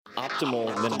optimal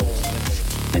minerals.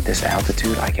 At this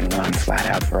altitude, I can run flat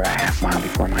out for a half mile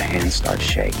before my hands start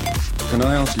shaking. Can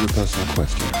I ask you a personal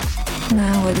question?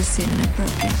 Now would seem an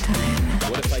appropriate time.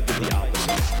 What if I did the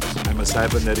opposite? I'm a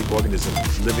cybernetic organism,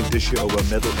 living tissue over a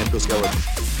metal endoskeleton.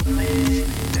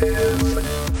 Tim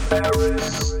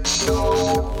Ferriss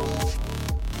Show.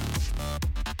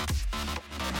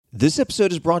 This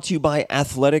episode is brought to you by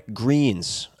Athletic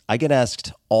Greens. I get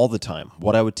asked all the time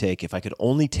what I would take if I could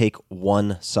only take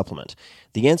one supplement.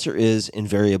 The answer is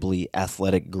invariably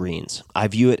Athletic Greens. I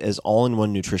view it as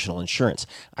all-in-one nutritional insurance.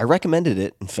 I recommended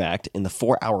it, in fact, in the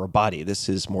 4-Hour Body. This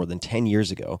is more than 10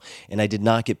 years ago, and I did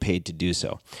not get paid to do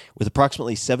so. With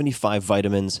approximately 75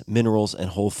 vitamins, minerals,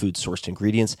 and whole food-sourced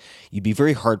ingredients, you'd be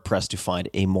very hard-pressed to find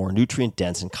a more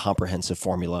nutrient-dense and comprehensive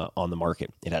formula on the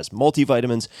market. It has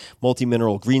multivitamins,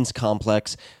 multi-mineral greens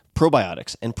complex,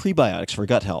 probiotics and prebiotics for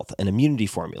gut health, an immunity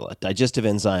formula, digestive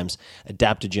enzymes,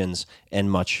 adaptogens,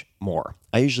 and much more.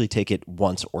 I usually take it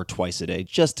once or twice a day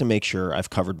just to make sure I've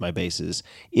covered my bases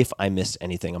if I missed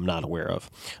anything I'm not aware of.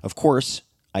 Of course,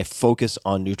 I focus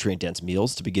on nutrient-dense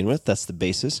meals to begin with. That's the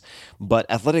basis. But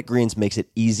Athletic Greens makes it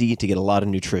easy to get a lot of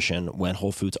nutrition when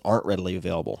whole foods aren't readily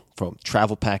available. From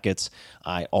travel packets,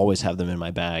 I always have them in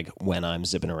my bag when I'm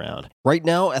zipping around. Right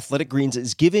now, Athletic Greens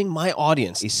is giving my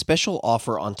audience a special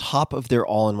offer on top of their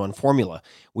all-in-one formula,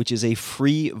 which is a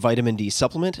free vitamin D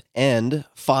supplement and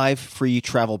 5 free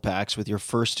travel packs with your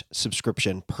first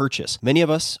subscription purchase. Many of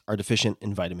us are deficient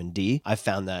in vitamin D. I've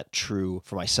found that true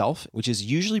for myself, which is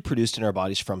usually produced in our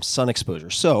bodies from sun exposure.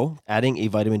 So adding a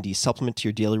vitamin D supplement to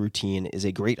your daily routine is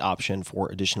a great option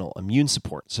for additional immune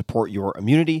support. Support your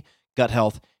immunity, gut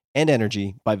health, and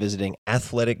energy by visiting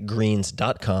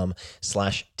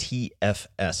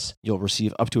athleticgreens.com/TFS. You'll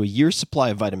receive up to a year's supply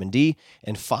of vitamin D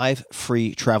and 5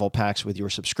 free travel packs with your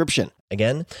subscription.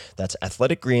 Again, that's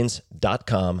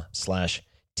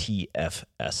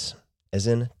athleticgreens.com/TFS, as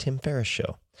in Tim Ferriss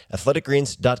Show.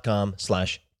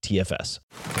 athleticgreens.com/TFS.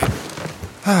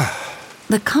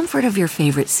 The comfort of your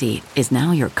favorite seat is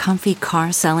now your comfy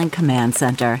car selling command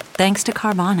center, thanks to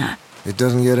Carvana. It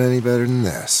doesn't get any better than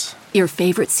this. Your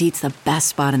favorite seat's the best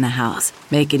spot in the house.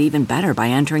 Make it even better by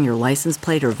entering your license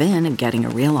plate or VIN and getting a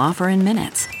real offer in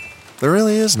minutes. There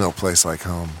really is no place like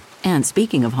home. And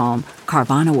speaking of home,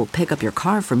 Carvana will pick up your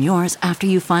car from yours after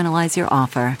you finalize your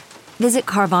offer. Visit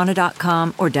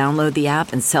Carvana.com or download the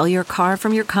app and sell your car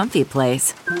from your comfy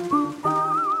place.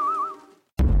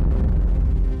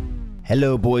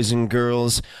 Hello, boys and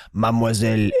girls,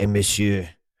 mademoiselle et messieurs.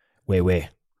 Wait.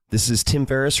 This is Tim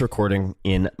Ferriss recording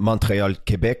in Montreal,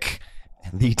 Quebec.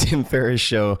 The Tim Ferriss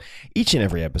Show, each and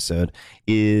every episode,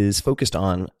 is focused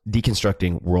on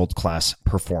deconstructing world-class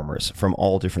performers from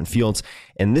all different fields.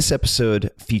 And this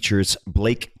episode features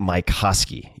Blake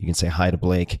Mycoskie. You can say hi to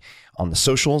Blake on the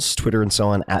socials, Twitter and so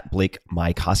on, at Blake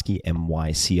Mycoskie,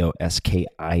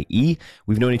 Mycoskie.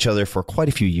 We've known each other for quite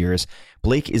a few years.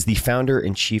 Blake is the founder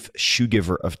and chief shoe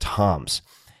giver of Toms.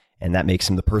 And that makes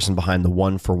him the person behind the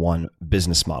one-for-one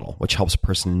business model, which helps a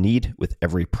person in need with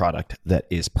every product that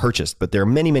is purchased. But there are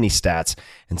many, many stats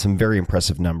and some very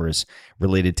impressive numbers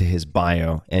related to his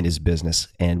bio and his business,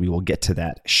 and we will get to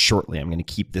that shortly. I'm going to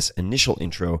keep this initial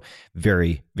intro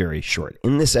very, very short.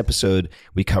 In this episode,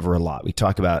 we cover a lot. We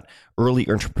talk about early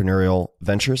entrepreneurial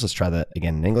ventures. Let's try that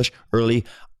again in English. Early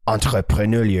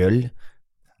entrepreneurial.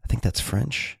 I think that's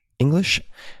French. English?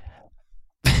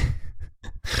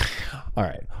 All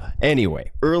right.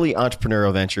 Anyway, early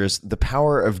entrepreneurial ventures, the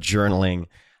power of journaling,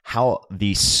 how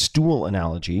the stool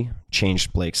analogy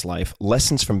changed Blake's life,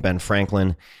 lessons from Ben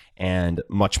Franklin, and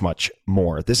much, much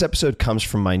more. This episode comes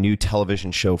from my new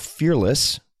television show,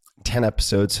 Fearless, 10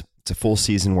 episodes. It's a full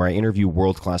season where I interview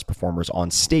world-class performers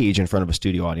on stage in front of a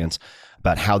studio audience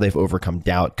about how they've overcome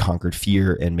doubt, conquered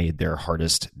fear, and made their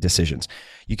hardest decisions.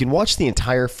 You can watch the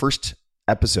entire first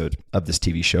episode of this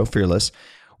TV show, Fearless,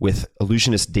 with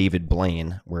illusionist David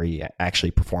Blaine, where he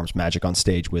actually performs magic on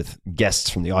stage with guests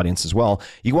from the audience as well.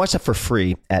 You can watch that for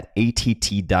free at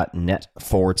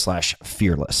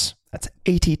att.net/fearless. That's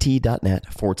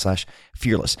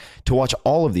att.net/fearless. To watch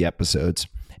all of the episodes,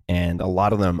 and a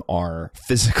lot of them are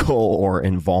physical or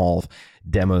involve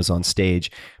demos on stage,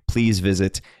 please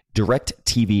visit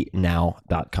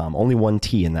directtvnow.com. Only one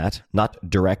T in that, not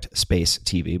direct space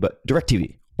TV, but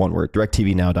DirecTV. One word,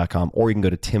 directtvnow.com, or you can go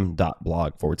to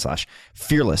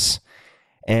tim.blog/fearless.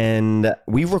 And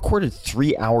we recorded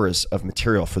 3 hours of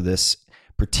material for this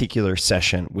particular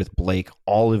session with Blake.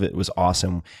 All of it was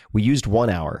awesome. We used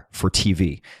 1 hour for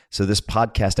TV. So this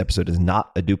podcast episode is not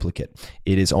a duplicate.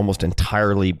 It is almost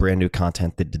entirely brand new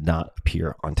content that did not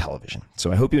appear on television.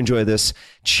 So I hope you enjoy this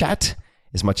chat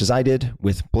as much as I did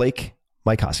with Blake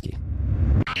Mycoskie.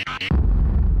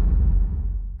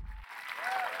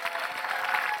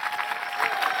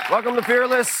 Welcome to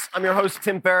Fearless. I'm your host,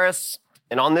 Tim Ferriss.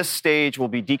 And on this stage, we'll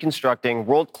be deconstructing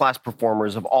world-class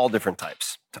performers of all different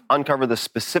types to uncover the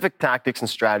specific tactics and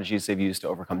strategies they've used to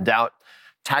overcome doubt,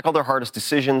 tackle their hardest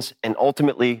decisions, and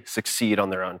ultimately succeed on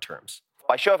their own terms.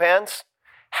 By show of hands,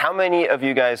 how many of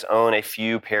you guys own a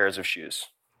few pairs of shoes?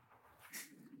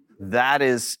 That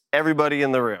is everybody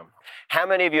in the room. How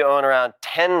many of you own around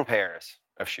 10 pairs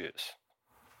of shoes?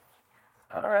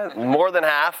 All right, more than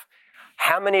half.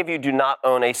 How many of you do not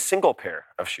own a single pair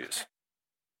of shoes?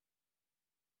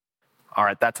 All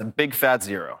right, that's a big fat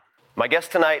zero. My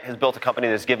guest tonight has built a company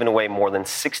that's given away more than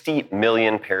 60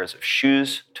 million pairs of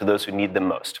shoes to those who need them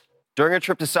most. During a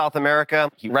trip to South America,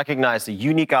 he recognized a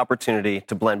unique opportunity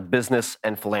to blend business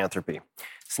and philanthropy.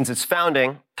 Since its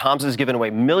founding, Tom's has given away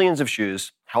millions of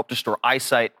shoes, helped restore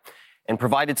eyesight, and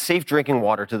provided safe drinking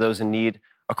water to those in need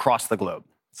across the globe.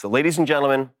 So ladies and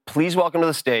gentlemen, please welcome to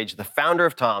the stage the founder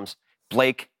of Tom's,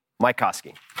 Blake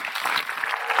Mycoskie.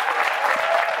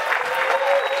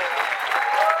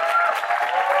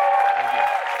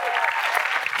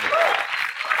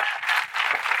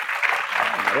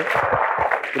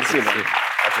 Good to see you, man.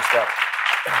 Watch your step.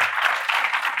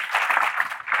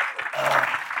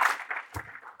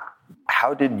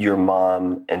 How did your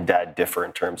mom and dad differ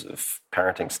in terms of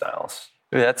parenting styles?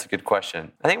 That's a good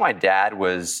question. I think my dad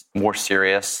was more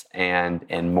serious and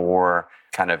more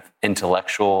kind of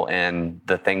intellectual in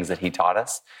the things that he taught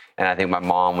us. And I think my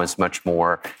mom was much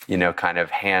more, kind of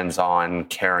hands-on,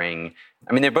 caring.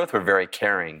 I mean, they both were very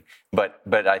caring, but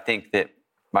I think that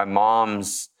my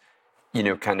mom's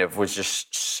kind of was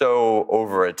just so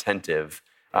over-attentive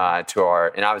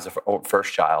to and I was the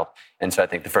first child, and so I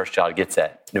think the first child gets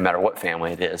that no matter what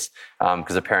family it is,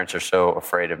 because the parents are so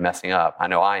afraid of messing up. I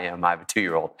know I am. I have a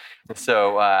 2-year-old.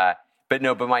 So,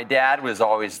 but my dad was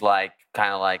always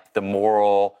kind of like the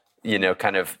moral,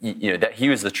 that he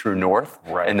was the true north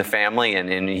in the family,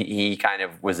 and he kind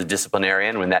of was a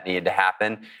disciplinarian when that needed to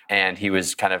happen, and he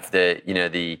was kind of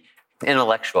the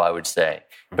intellectual, I would say.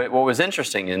 But what was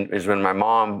interesting is when my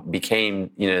mom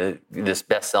became, this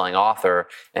best-selling author,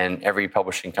 and every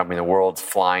publishing company in the world's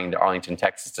flying to Arlington,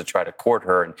 Texas to try to court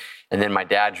her, and then my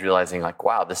dad's realizing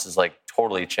wow, this is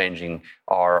totally changing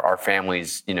our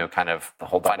family's, kind of the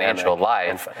whole financial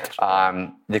life.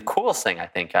 The coolest thing I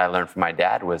think I learned from my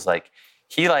dad was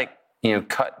he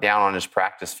cut down on his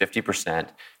practice 50%,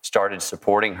 started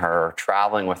supporting her,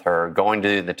 traveling with her, going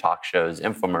to the talk shows,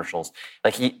 infomercials.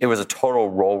 It was a total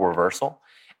role reversal.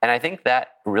 And I think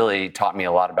that really taught me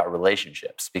a lot about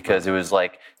relationships, because it was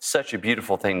such a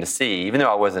beautiful thing to see, even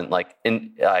though I wasn't I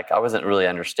wasn't really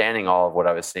understanding all of what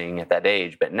I was seeing at that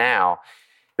age. But now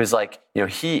it was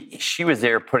she was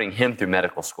there putting him through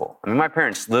medical school. I mean, my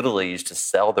parents literally used to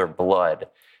sell their blood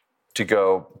to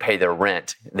go pay their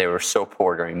rent. They were so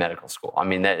poor during medical school. I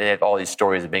mean, they had all these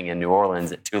stories of being in New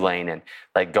Orleans at Tulane and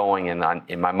going and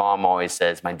my mom always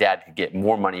says my dad could get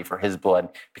more money for his blood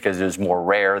because it was more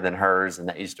rare than hers, and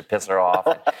that used to piss her off.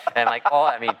 And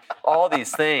all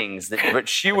these things. But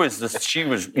she was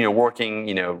working,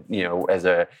 as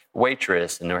a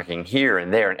waitress and working here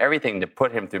and there and everything to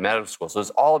put him through medical school. So it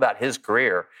was all about his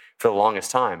career for the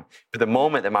longest time. But the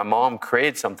moment that my mom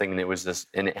created something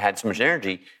and it had so much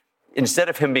energy, instead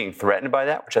of him being threatened by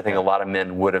that, which I think a lot of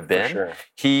men would have been,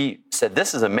 he said,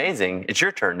 "This is amazing. It's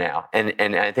your turn now."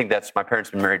 And I think that's, my parents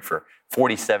have been married for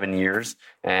 47 years.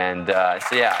 And they deserve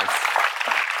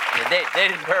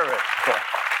it.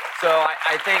 So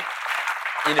I think,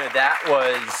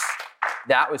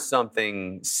 that was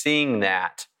something, seeing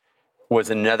that was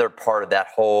another part of that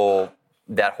whole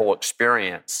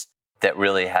experience that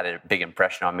really had a big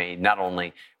impression on me. Not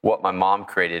only what my mom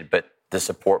created, but the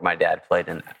support my dad played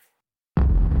in that.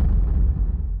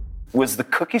 Was the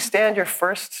cookie stand your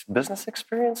first business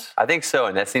experience? I think so,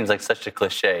 and that seems like such a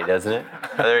cliche, doesn't it?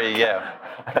 There you go.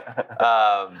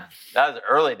 That was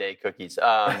early day cookies.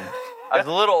 I was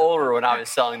a little older when I was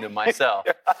selling them myself,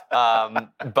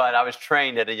 but I was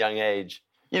trained at a young age.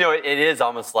 It is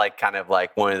almost kind of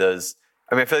one of those.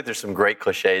 I mean, I feel like there's some great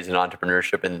cliches in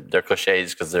entrepreneurship, and they're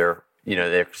cliches because they're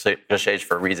cliches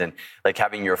for a reason. Like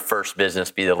having your first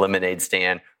business be the lemonade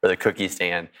stand or the cookie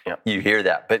stand. Yep. You hear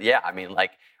that, but yeah, I mean,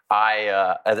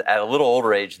 at a little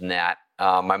older age than that,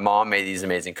 my mom made these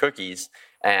amazing cookies,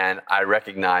 and I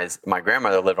recognized my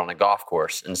grandmother lived on a golf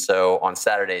course. And so on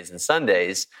Saturdays and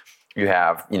Sundays, you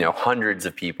have, hundreds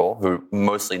of people who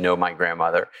mostly know my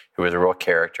grandmother, who was a real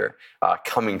character,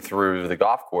 coming through the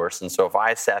golf course. And so if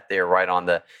I sat there right on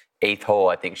the 8th hole,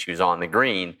 I think she was on the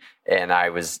green, and I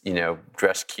was,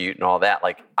 dressed cute and all that.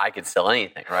 Like, I could sell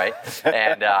anything, right?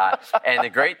 And the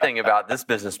great thing about this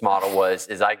business model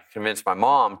is I convinced my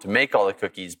mom to make all the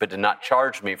cookies, but to not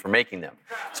charge me for making them.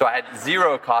 So I had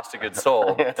zero cost of goods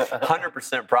sold,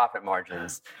 100% profit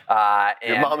margins.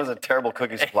 Your mom is a terrible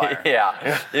cookie supplier.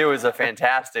 Yeah, it was a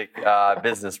fantastic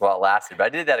business while it lasted. But I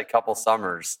did that a couple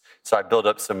summers, so I built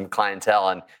up some clientele,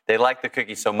 and they liked the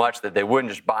cookies so much that they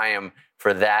wouldn't just buy them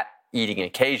for that eating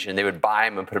occasion. They would buy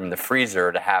them and put them in the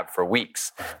freezer to have for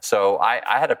weeks. So I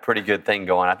had a pretty good thing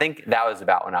going. I think that was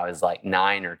about when I was like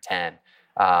 9 or 10.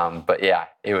 But yeah,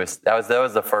 that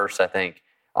was the first, I think,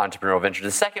 entrepreneurial venture.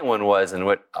 The second one was, and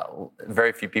what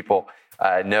very few people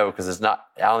know, because I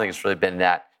don't think it's really been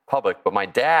that public, but my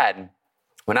dad,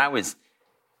 when I was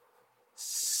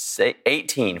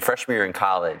 18, freshman year in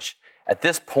college, at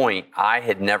this point, I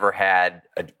had never had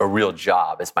a real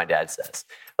job, as my dad says.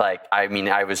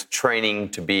 I was training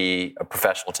to be a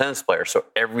professional tennis player. So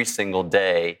every single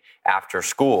day after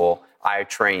school, I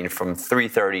trained from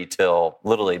 3:30 till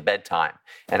literally bedtime.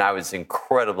 And I was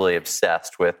incredibly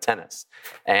obsessed with tennis.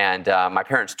 And my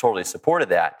parents totally supported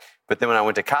that. But then when I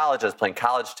went to college, I was playing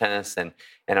college tennis. And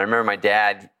I remember my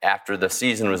dad, after the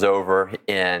season was over,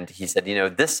 and he said,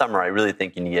 this summer, I really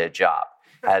think you need to get a job.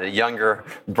 I had a younger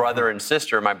brother and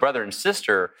sister. My brother and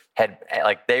sister had,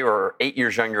 they were 8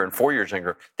 years younger and 4 years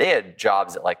younger. They had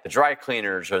jobs at the dry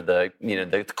cleaners or the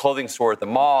clothing store at the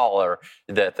mall or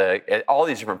at all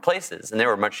these different places. And they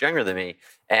were much younger than me.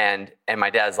 And my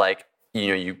dad's like,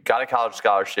 you got a college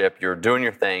scholarship, you're doing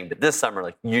your thing, but this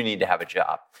summer, you need to have a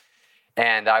job.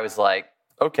 And I was like,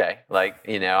 okay,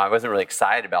 I wasn't really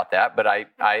excited about that, but I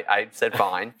said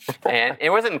fine. And it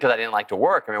wasn't because I didn't like to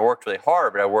work. I worked really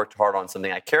hard, but I worked hard on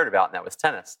something I cared about, and that was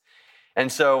tennis.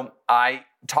 And so I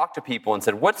talked to people and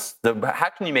said, how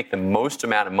can you make the most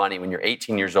amount of money when you're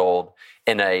 18 years old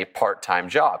in a part-time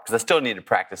job? Because I still need to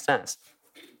practice tennis.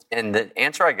 And the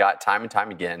answer I got time and time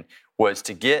again was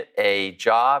to get a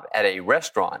job at a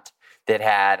restaurant that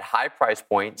had high price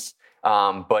points,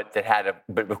 but that had a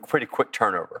pretty quick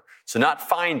turnover. So not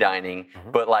fine dining,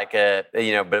 but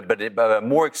a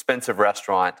more expensive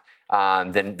restaurant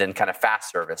than kind of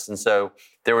fast service. And so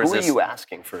there was. Who were you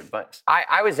asking for advice?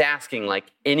 I was asking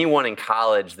anyone in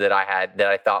college that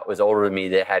I thought was older than me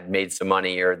that had made some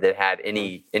money or that had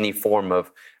any form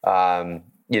of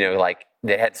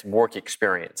that had some work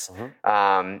experience.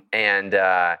 And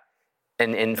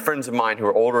friends of mine who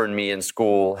were older than me in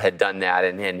school had done that,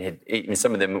 and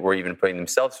some of them were even putting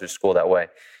themselves through school that way.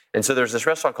 And so there's this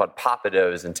restaurant called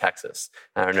Pappadeaux in Texas.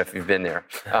 I don't know if you've been there.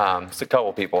 It's a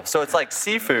couple people. So it's like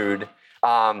seafood.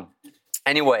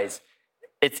 Anyways,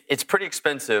 it's pretty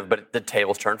expensive, but the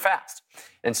tables turn fast.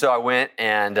 And so I went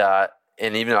and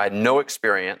even though I had no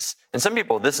experience, and some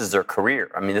people, this is their career.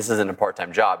 This isn't a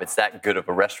part-time job. It's that good of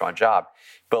a restaurant job.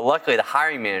 But luckily, the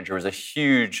hiring manager was a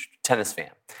huge tennis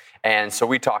fan. And so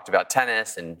we talked about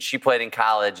tennis, and she played in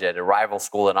college at a rival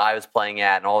school that I was playing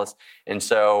at and all this. And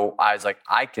so I was like,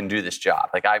 I can do this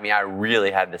job. I really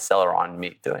had to sell her on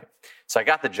me doing it. So I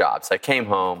got the job. So I came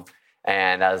home,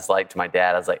 and I was like to my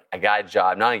dad, I got a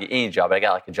job. Not going to get any job, but I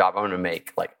got a job I'm going to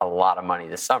make a lot of money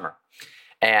this summer.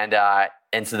 And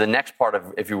so the next part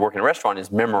of if you work in a restaurant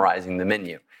is memorizing the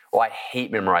menu. Well, I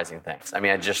hate memorizing things.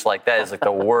 I just that is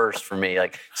the worst for me.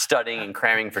 Studying and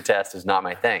cramming for tests is not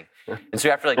my thing. And so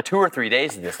after 2 or 3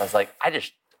 days of this, I was like,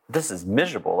 this is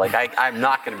miserable. I'm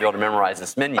not going to be able to memorize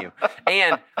this menu.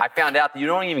 And I found out that you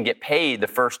don't even get paid the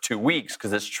first 2 weeks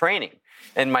because it's training.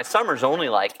 And my summer's only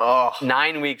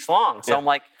 9 weeks long. So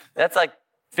I'm that's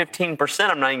 15%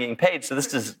 I'm not even getting paid. So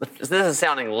this is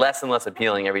sounding less and less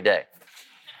appealing every day.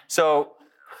 So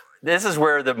this is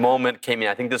where the moment came in.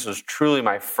 I think this was truly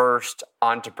my first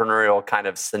entrepreneurial kind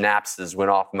of synapses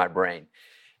went off in my brain.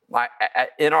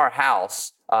 In our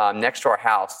house, next to our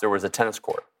house, there was a tennis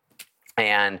court.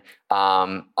 And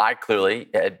I clearly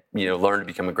had learned to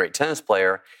become a great tennis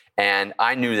player. And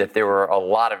I knew that there were a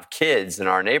lot of kids in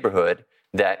our neighborhood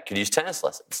that could use tennis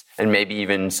lessons, and maybe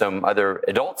even some other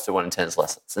adults that wanted tennis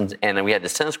lessons. And we had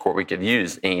this tennis court we could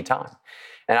use anytime.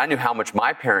 And I knew how much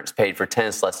my parents paid for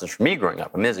tennis lessons for me growing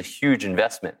up. It was a huge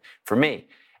investment for me.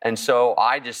 And so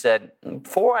I just said,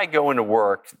 before I go into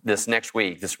work this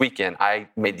weekend, I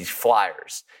made these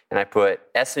flyers. And I put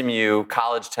SMU,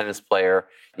 college tennis player,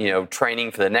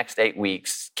 training for the next 8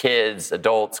 weeks, kids,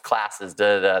 adults, classes,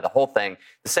 the whole thing,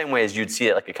 the same way as you'd see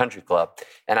it a country club.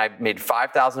 And I made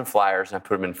 5,000 flyers, and I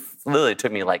put them in, literally it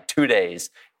took me 2 days,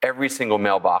 every single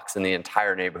mailbox in the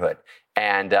entire neighborhood.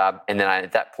 And then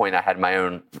at that point, I had my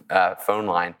own phone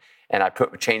line, and I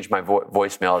changed my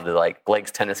voicemail to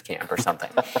Blake's Tennis Camp or something.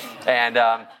 And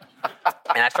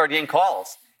And I started getting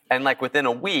calls. And like within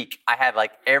a week, I had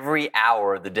like every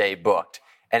hour of the day booked.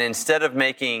 And instead of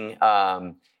making,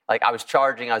 like I was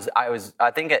charging,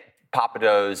 I think at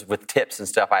Pappadeaux's with tips and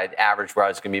stuff, I had averaged where I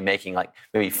was going to be making like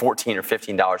maybe $14 or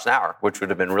 $15 an hour, which would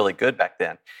have been really good back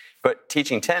then. But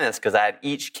teaching tennis, because I had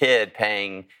each kid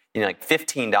paying, like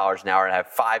 $15 an hour, and I have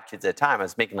 5 kids at a time, I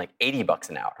was making like $80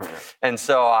 an hour. And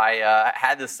so I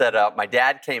had this set up. My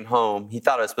dad came home. He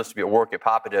thought I was supposed to be at work at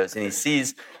Pappadeaux's, and he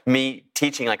sees me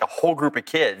teaching like a whole group of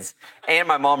kids and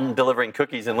my mom delivering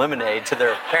cookies and lemonade to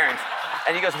their parents.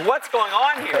 And he goes, "What's going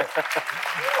on here?"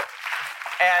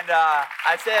 And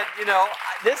I said,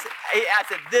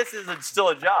 this is still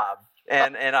a job.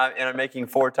 And I'm making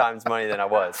 4 times money than I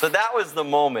was. So that was the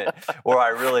moment where I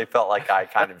really felt like I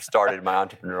kind of started my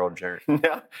entrepreneurial journey.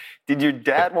 Now, did your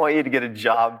dad want you to get a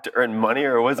job to earn money,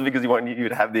 or was it because he wanted you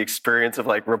to have the experience of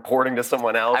like reporting to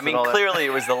someone else? I mean, clearly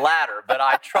it was the latter, but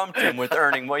I trumped him with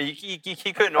earning more. He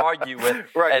couldn't argue with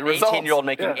an 18-year-old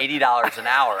making $80 an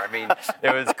hour. I mean,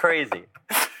 it was crazy.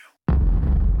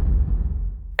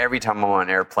 Every time I'm on an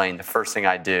airplane, the first thing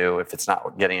I do, if it's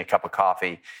not getting a cup of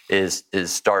coffee, is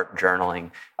start journaling.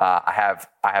 I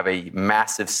have a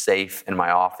massive safe in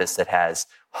my office that has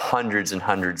hundreds and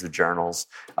hundreds of journals.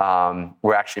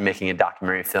 We're actually making a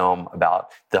documentary film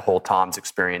about the whole Tom's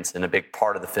experience, and a big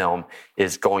part of the film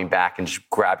is going back and just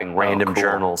grabbing random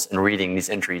journals and reading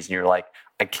these entries, and you're like,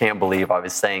 I can't believe I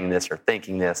was saying this or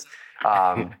thinking this.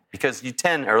 Because you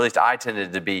tend, or at least I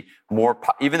tended to be more,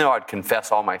 even though I'd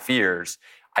confess all my fears,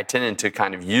 I tended to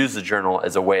kind of use the journal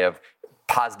as a way of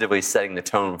positively setting the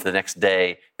tone for the next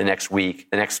day, the next week,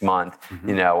 the next month,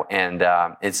 and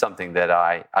it's something that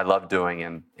I love doing,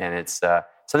 and it's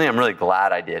something I'm really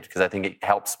glad I did, because I think it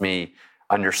helps me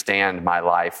understand my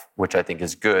life, which I think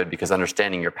is good, because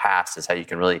understanding your past is how you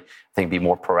can really, I think, be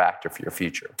more proactive for your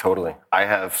future. Totally.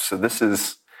 So this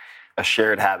is a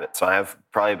shared habit. So I have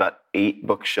probably about 8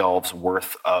 bookshelves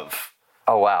worth of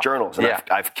journals. And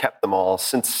I've kept them all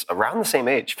since around the same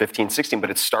age, 15, 16, but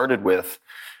it started with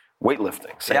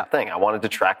weightlifting. Same thing. I wanted to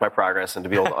track my progress and to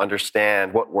be able to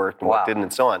understand what worked and what didn't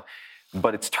and so on.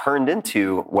 But it's turned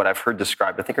into what I've heard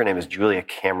described. I think her name is Julia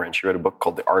Cameron. She wrote a book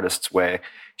called The Artist's Way.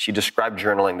 She described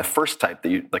journaling, the first type,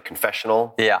 the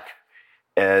confessional,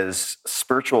 as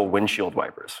spiritual windshield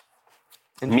wipers.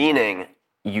 Meaning,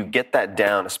 you get that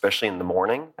down, especially in the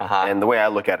morning. And the way I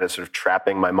look at it is sort of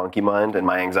trapping my monkey mind and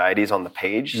my anxieties on the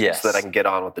page so that I can get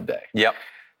on with the day.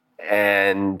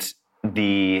 And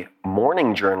the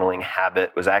morning journaling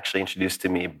habit was actually introduced to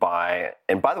me by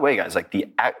the way, guys, like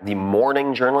the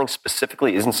morning journaling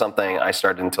specifically isn't something I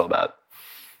started until about,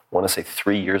 I want to say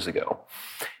 3 years ago,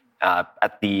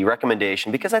 at the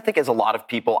recommendation, because I think as a lot of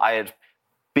people, I had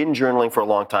been journaling for a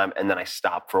long time and then I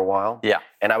stopped for a while.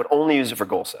 And I would only use it for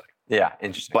goal setting.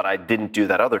 Interesting. But I didn't do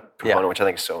that other component, which I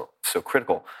think is so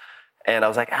critical. And I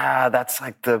was like, that's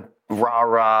like the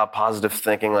rah-rah positive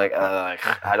thinking, like,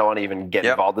 I don't want to even get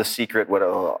involved. The secret, I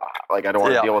don't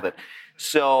want to deal with it.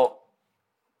 So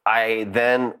I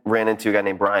then ran into a guy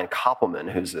named Brian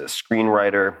Koppelman, who's a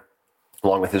screenwriter,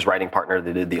 along with his writing partner.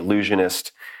 They did The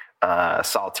Illusionist,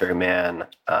 Solitary Man,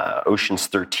 Ocean's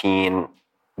 13,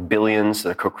 Billions,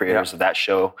 the co-creators of that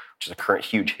show, which is a current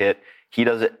huge hit. He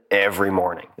does it every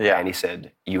morning. And he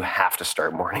said, you have to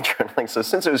start morning journaling. So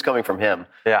since it was coming from him,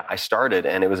 I started,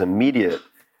 and it was immediate,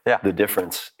 the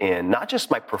difference in not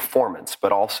just my performance,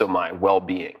 but also my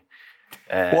well-being.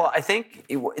 Well, I think,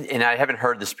 and I haven't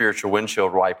heard the spiritual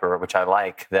windshield wiper, which I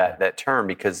like that term,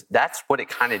 because that's what it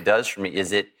kind of does for me,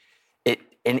 is it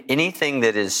in anything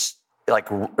that is like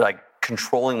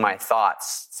controlling my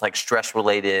thoughts, it's like stress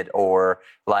related, or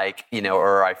like,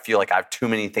 or I feel like I have too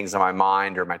many things on my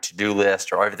mind, or my to-do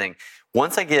list, or everything.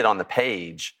 Once I get it on the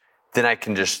page, then I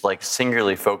can just like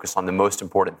singularly focus on the most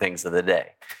important things of the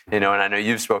day. And I know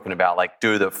you've spoken about like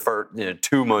do the first,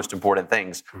 2 most important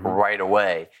things right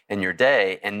away in your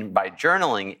day. And by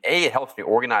journaling, it helps me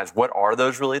organize what are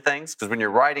those really things. Because when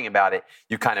you're writing about it,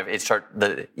 you kind of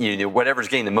whatever's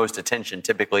getting the most attention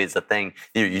typically is the thing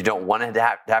you don't want to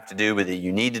have to do, but that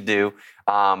you need to do.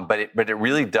 But it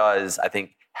really does, I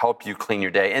think, help you clean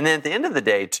your day. And then at the end of the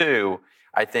day too,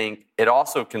 I think it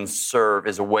also can serve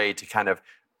as a way to kind of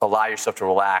allow yourself to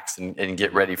relax and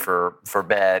get ready for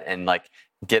bed and like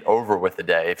get over with the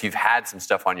day if you've had some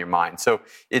stuff on your mind. So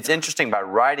it's interesting, by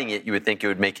writing it, you would think it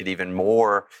would make it even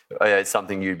more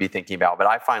something you'd be thinking about. But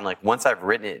I find like once I've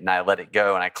written it and I let it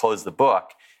go and I close the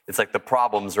book, it's like the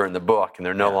problems are in the book and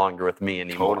they're no longer with me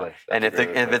anymore. Totally. And if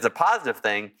it's a positive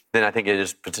thing, then I think it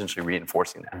is potentially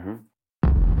reinforcing that.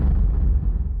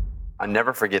 I'll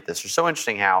never forget this. It's so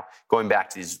interesting how going back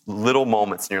to these little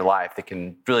moments in your life that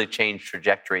can really change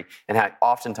trajectory, and how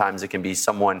oftentimes it can be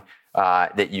someone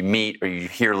that you meet or you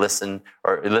hear, listen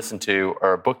to,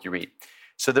 or a book you read.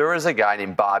 So there was a guy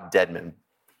named Bob Dedman.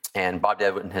 And Bob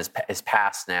Dedman has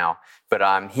passed now,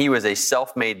 but he was a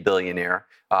self-made billionaire,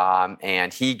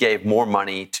 and he gave more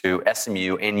money to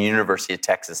SMU and University of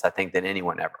Texas, I think, than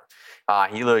anyone ever.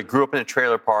 He literally grew up in a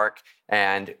trailer park,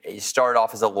 and he started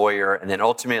off as a lawyer, and then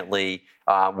ultimately,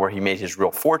 where he made his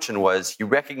real fortune was he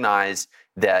recognized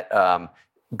that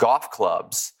golf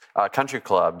clubs, country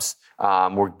clubs,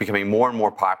 were becoming more and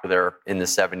more popular in the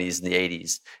 70s and the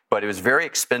 80s, but it was very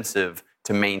expensive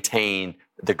to maintain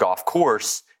the golf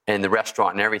course and the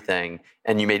restaurant and everything,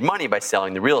 and you made money by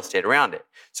selling the real estate around it.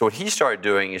 So what he started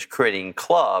doing is creating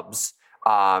clubs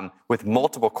with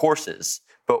multiple courses,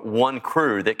 but one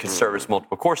crew that could service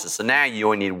multiple courses. So now you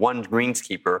only need one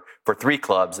greenskeeper for 3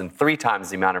 clubs and 3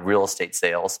 times the amount of real estate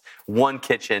sales, one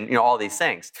kitchen, all these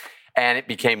things. And it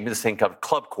became this thing called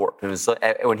Club Corp. It was,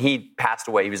 when he passed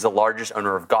away, he was the largest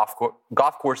owner of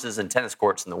golf courses and tennis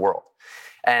courts in the world.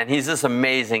 And he's this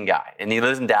amazing guy. And he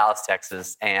lives in Dallas,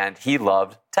 Texas, and he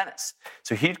loved tennis.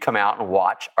 So he'd come out and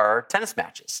watch our tennis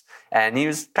matches. And he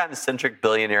was kind of a eccentric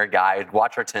billionaire guy. He'd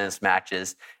watch our tennis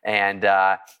matches. And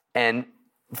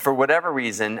for whatever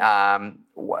reason,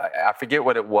 I forget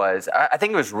what it was. I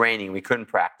think it was raining. We couldn't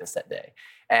practice that day.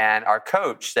 And our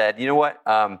coach said, you know what?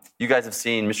 You guys have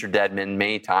seen Mr. Dedman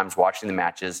many times watching the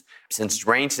matches. Since it's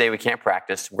raining today, we can't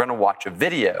practice. We're going to watch a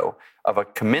video of a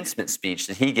commencement speech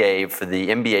that he gave for the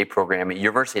MBA program at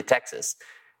University of Texas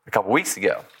a couple weeks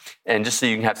ago. And just so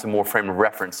you can have some more frame of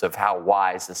reference of how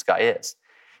wise this guy is.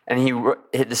 And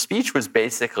the speech was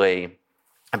basically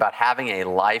about having a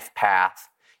life path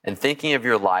and thinking of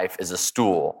your life as a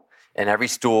stool. And every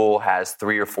stool has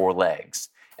 3 or 4 legs.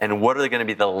 And what are going to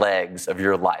be the legs of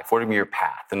your life? What are going to be your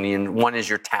path? I mean, one is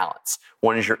your talents.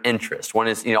 One is your interest. One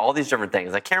is, all these different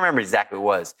things. I can't remember exactly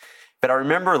what it was. But I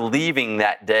remember leaving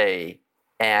that day,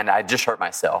 and I just hurt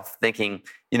myself, thinking,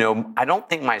 I don't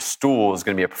think my stool is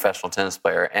going to be a professional tennis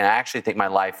player. And I actually think my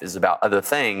life is about other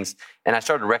things. And I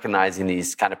started recognizing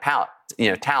these kind of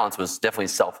talents was definitely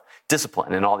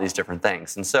self-discipline and all these different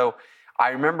things. And so I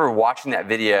remember watching that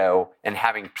video and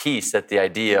having peace at the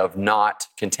idea of not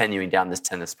continuing down this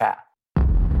tennis path.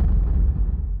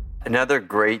 Another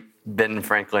great Ben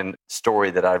Franklin story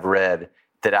that I've read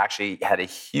that actually had a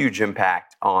huge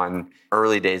impact on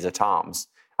early days of Tom's.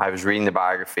 I was reading the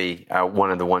biography,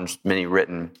 one of the ones many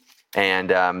written.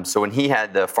 And so when he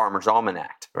had the Farmer's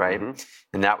Almanac, right? Mm-hmm.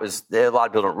 And that was, a lot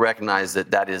of people don't recognize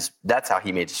that's how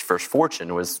he made his first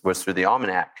fortune was through the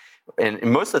almanac. And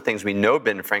most of the things we know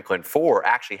Ben Franklin for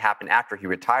actually happened after he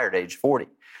retired at age 40.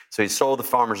 So he sold the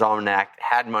Farmer's Almanac,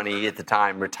 had money at the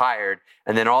time, retired,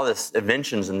 and then all this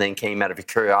inventions and then came out of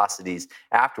curiosities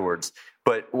afterwards.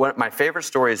 But one of my favorite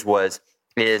stories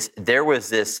is there was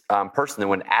this person that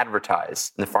would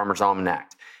advertise in the Farmer's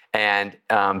Almanac. And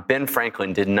Ben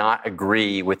Franklin did not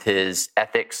agree with his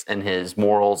ethics and his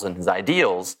morals and his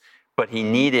ideals, but he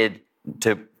needed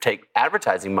to take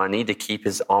advertising money to keep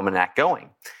his almanac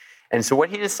going. And so what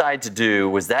he decided to do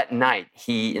was that night,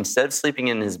 he, instead of sleeping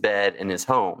in his bed in his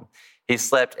home, he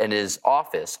slept in his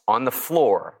office on the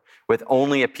floor with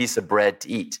only a piece of bread to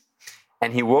eat.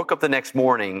 And he woke up the next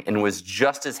morning and was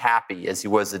just as happy as he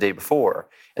was the day before.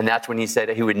 And that's when he said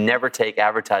he would never take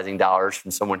advertising dollars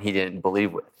from someone he didn't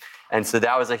believe with. And so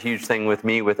that was a huge thing with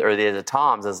me with Early Days of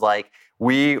Tom's, is like,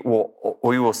 we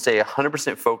will stay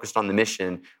 100% focused on the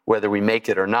mission, whether we make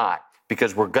it or not,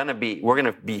 because we're going to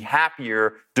be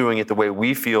happier doing it the way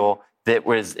we feel that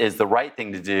is the right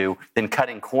thing to do than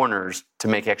cutting corners to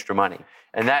make extra money.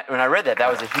 And that, when I read that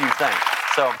was a huge thing.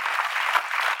 So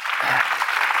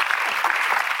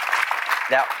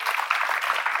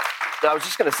I was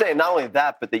just going to say, not only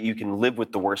that, but that you can live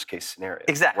with the worst case scenario.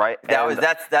 Exactly. Right.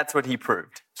 That's what he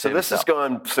proved. So this is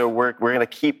going. So we're going to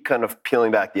keep kind of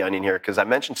peeling back the onion here, because I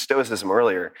mentioned Stoicism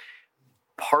earlier.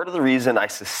 Part of the reason I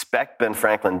suspect Ben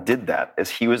Franklin did that is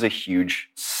he was a huge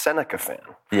Seneca fan.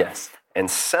 Yes.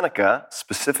 And Seneca,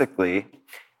 specifically,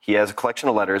 he has a collection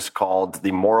of letters called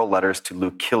the Moral Letters to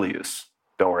Lucilius.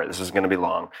 Don't worry, this is going to be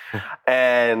long.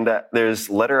 And there's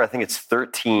letter, I think it's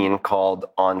 13, called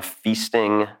On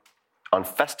Feasting, on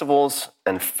Festivals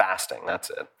and Fasting. That's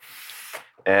it.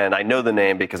 And I know the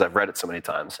name because I've read it so many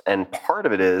times. And part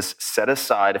of it is set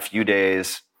aside a few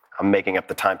days, I'm making up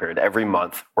the time period, every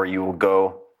month, where you will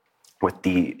go with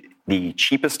the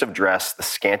cheapest of dress, the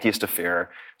scantiest of fare,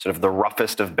 sort of the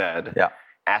roughest of bed. Yeah.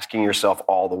 asking yourself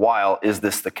all the while, is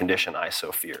this the condition I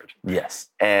so feared? Yes.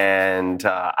 And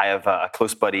I have a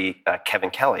close buddy, Kevin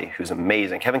Kelly, who's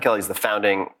amazing. Kevin Kelly is the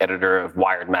founding editor of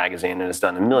Wired magazine and has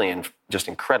done a million just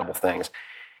incredible things.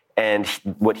 And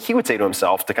what he would say to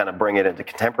himself to kind of bring it into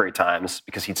contemporary times,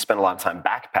 because he'd spent a lot of time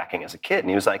backpacking as a kid, and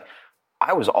he was like,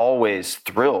 I was always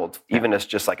thrilled, even as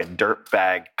just like a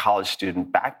dirtbag college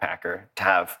student backpacker, to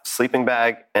have sleeping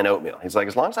bag and oatmeal. He's like,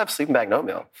 as long as I have sleeping bag and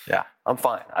oatmeal, I'm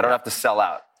fine. I don't have to sell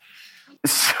out.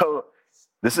 So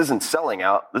this isn't selling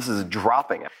out. This is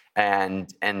dropping out.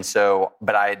 And so,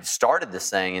 but I had started this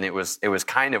thing, and it was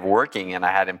kind of working, and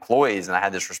I had employees, and I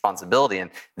had this responsibility,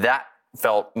 and that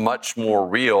felt much more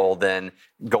real than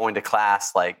going to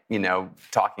class, like,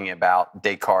 talking about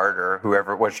Descartes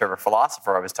or whichever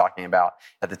philosopher I was talking about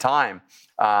at the time.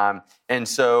 And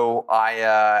so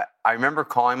I remember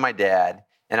calling my dad,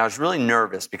 and I was really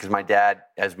nervous because my dad,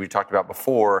 as we talked about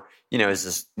before, is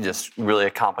this just really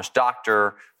accomplished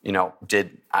doctor,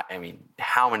 did,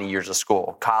 how many years of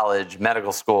school, college,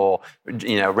 medical school,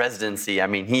 residency.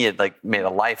 He had made a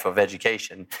life of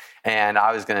education. And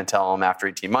I was going to tell him after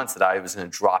 18 months that I was going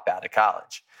to drop out of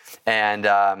college. And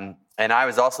I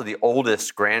was also the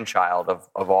oldest grandchild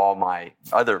of all my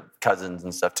other cousins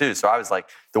and stuff too. So I was like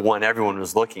the one everyone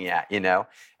was looking at,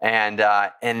 And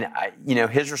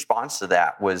his response to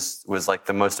that was like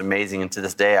the most amazing. And to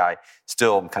this day, I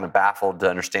still am kind of baffled to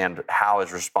understand how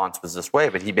his response was this way.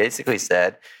 But he basically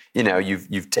said,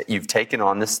 you've taken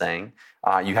on this thing.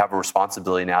 You have a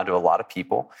responsibility now to a lot of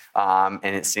people,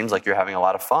 and it seems like you're having a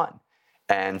lot of fun.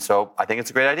 And so I think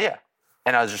it's a great idea.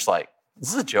 And I was just like,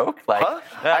 this is a joke? I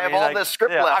have all this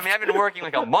script left. I've been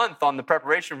working a month on the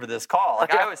preparation for this call.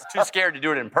 I was too scared to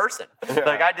do it in person.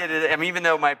 I did it, even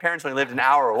though my parents only lived an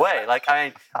hour away.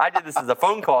 I did this as a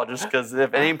phone call just because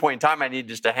if at any point in time I needed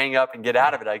just to hang up and get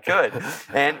out of it, I could.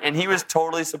 And he was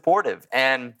totally supportive.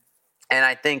 And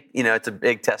I think, it's a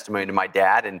big testimony to my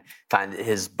dad and kind of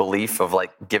his belief of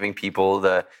giving people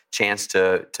the chance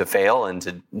to fail and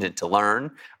to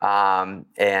learn.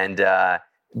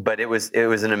 But it was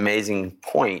an amazing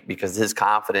point because his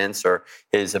confidence or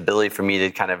his ability for me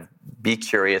to kind of be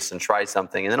curious and try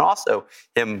something. And then also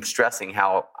him stressing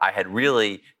how I had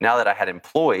really, now that I had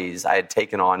employees, I had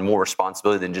taken on more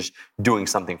responsibility than just doing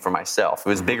something for myself. It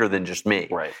was bigger than just me.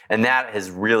 Right. And that has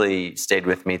really stayed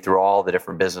with me through all the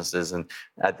different businesses. And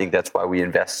I think that's why we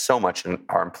invest so much in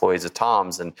our employees at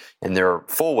Tom's and in their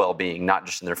full well-being, not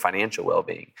just in their financial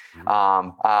well-being.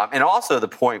 And also the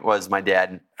point was my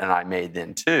dad and I made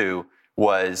then too,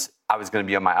 was I was going to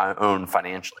be on my own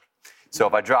financially. So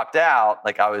if I dropped out,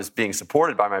 I was being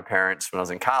supported by my parents when I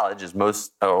was in college, as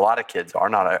a lot of kids are.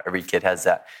 Not every kid has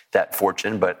that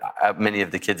fortune, but many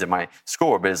of the kids at my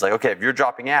school. But it's okay, if you're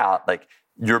dropping out,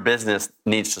 your business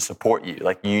needs to support you.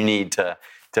 You need to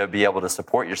be able to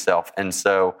support yourself. And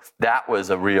so that was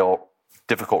a real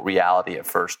difficult reality at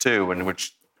first too, in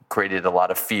which created a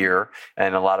lot of fear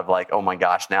and a lot of oh my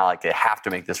gosh, now I have to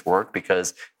make this work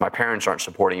because my parents aren't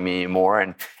supporting me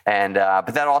anymore.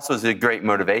 But that also is a great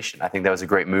motivation. I think that was a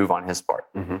great move on his part.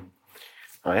 Mm-hmm.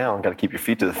 Oh yeah, I've got to keep your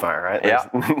feet to the fire, right? Yeah.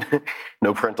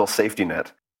 No parental safety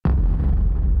net.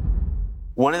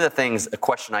 One of the things, a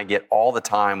question I get all the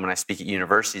time when I speak at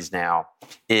universities now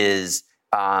is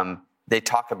they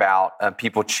talk about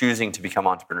people choosing to become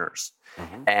entrepreneurs.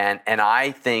 Mm-hmm. And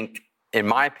I think, in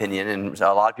my opinion, and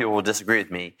a lot of people will disagree with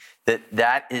me,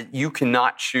 that you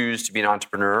cannot choose to be an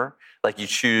entrepreneur like you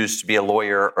choose to be a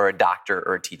lawyer or a doctor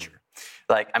or a teacher.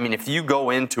 If you go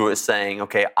into it saying,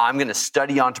 okay, I'm going to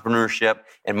study entrepreneurship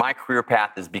and my career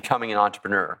path is becoming an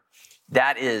entrepreneur,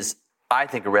 that is, I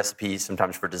think, a recipe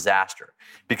sometimes for disaster.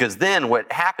 Because then what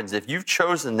happens, if you've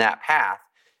chosen that path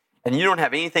and you don't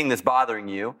have anything that's bothering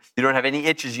you, you don't have any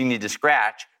itches you need to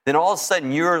scratch, then all of a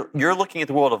sudden you're looking at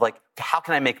the world of how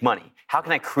can I make money? How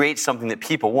can I create something that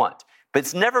people want? But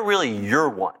it's never really your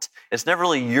want. It's never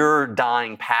really your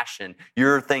dying passion,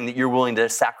 your thing that you're willing to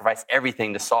sacrifice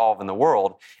everything to solve in the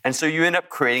world. And so you end up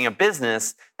creating a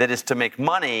business that is to make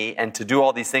money and to do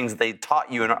all these things that they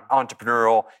taught you in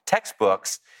entrepreneurial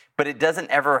textbooks, but it doesn't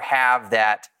ever have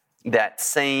that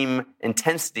same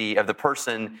intensity of the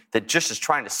person that just is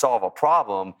trying to solve a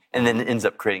problem and then ends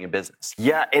up creating a business.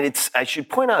 Yeah, and I should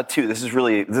point out too, this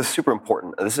is super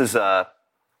important. This is,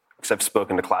 because I've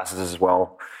spoken to classes as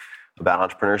well about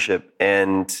entrepreneurship,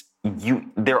 and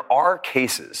there are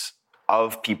cases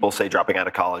of people, say, dropping out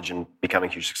of college and becoming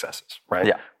huge successes, right?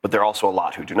 Yeah. But there are also a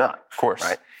lot who do not. Of course.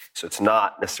 Right? So it's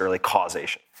not necessarily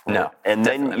causation. Right? No. And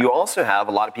then you also have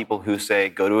a lot of people who say,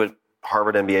 go to a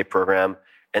Harvard MBA program,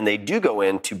 and they do go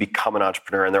in to become an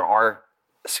entrepreneur, and there are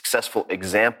successful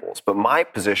examples. But my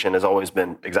position has always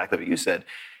been exactly what you said.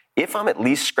 if I'm at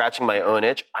least scratching my own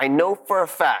itch, I know for a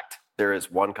fact there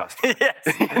is one customer.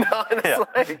 Yes. You know, and it's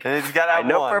like, And it's gotta have I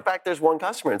know one. for a fact there's one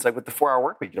customer. It's like with the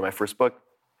 4-Hour Workweek, my first book,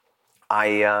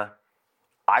 I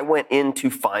went in to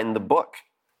find the book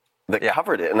that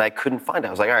covered it, and I couldn't find it.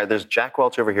 I was like, all right, there's Jack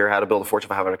Welch over here, How to Build a Fortune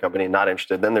 500 Company, not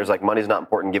interested. Then there's like Money's Not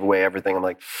Important, Give Away Everything. I'm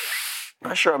like,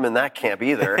 not sure I'm in that camp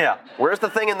either. Yeah. Where's the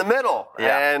thing in the middle?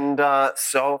 Yeah. And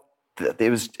so it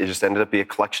just ended up being a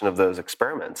collection of those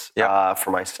experiments for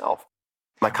myself.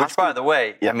 Which, by the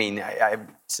way, I mean, I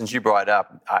since you brought it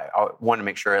up, I want to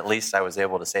make sure at least I was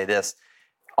able to say this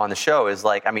on the show is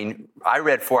like, I mean, I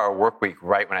read 4-Hour Workweek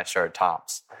right when I started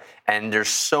Tom's. And there's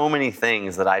so many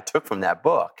things that I took from that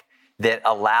book that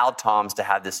allowed Tom's to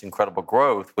have this incredible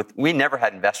growth. We never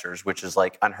had investors, which is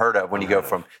like unheard of when you go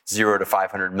from 0 to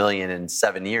 500 million in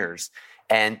 7 years.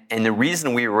 And the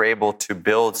reason we were able to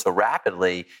build so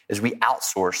rapidly is we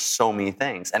outsourced so many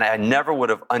things. And I never would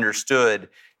have understood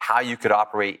how you could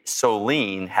operate so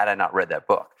lean had I not read that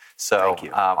book. So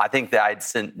I think that I'd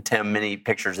sent Tim many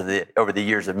pictures of over the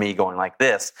years of me going like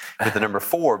this with the number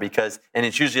 4 and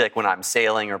it's usually like when I'm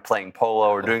sailing or playing polo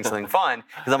or doing something fun,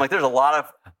 because I'm like, there's a lot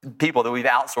of people that we've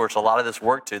outsourced a lot of this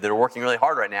work to that are working really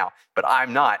hard right now, but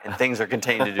I'm not, and things are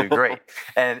continuing to do great.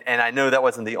 And I know that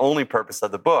wasn't the only purpose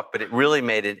of the book, but it really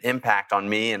made an impact on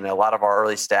me, and a lot of our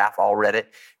early staff all read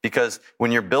it, because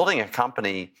when you're building a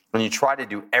company, when you try to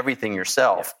do everything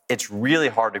yourself, it's really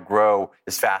hard to grow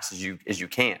as fast as you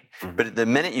can. Mm-hmm. But the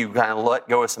minute you kind of let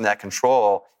go of some of that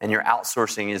control and you're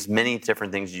outsourcing as many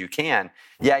different things as you can,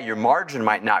 your margin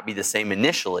might not be the same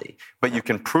initially, but you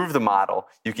can prove the model,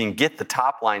 you can get the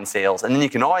top line sales, and then you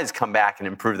can always come back and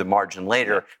improve the margin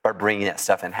later by bringing that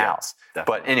stuff in-house.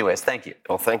 But anyways, thank you.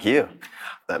 Well, thank you.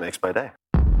 That makes my day.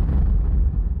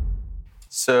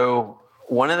 So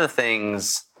one of the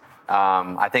things,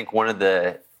 I think one of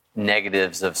the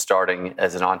negatives of starting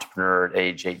as an entrepreneur at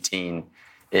age 18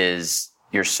 is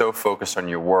you're so focused on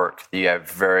your work that you have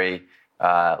very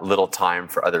little time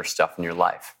for other stuff in your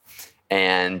life.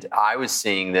 And I was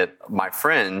seeing that my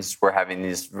friends were having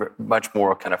these much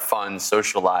more kind of fun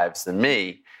social lives than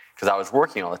me because I was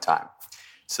working all the time.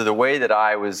 So the way that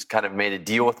I was kind of made a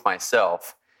deal with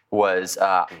myself was,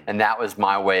 and that was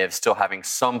my way of still having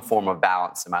some form of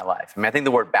balance in my life. I mean, I think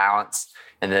the word balance,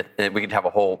 and that we could have a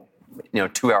whole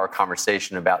 2-hour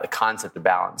conversation about the concept of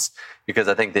balance, because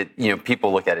I think that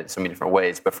people look at it in so many different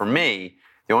ways. But for me,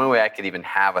 the only way I could even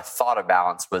have a thought of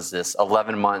balance was this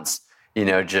 11 months,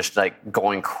 just like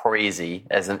going crazy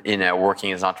as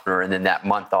working as an entrepreneur, and then that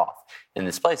month off in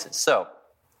these places. So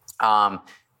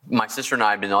my sister and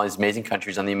I had been in all these amazing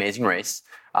countries on the Amazing Race,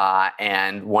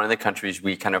 and one of the countries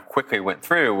we kind of quickly went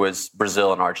through was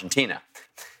Brazil and Argentina,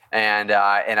 and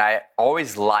I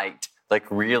always liked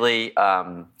really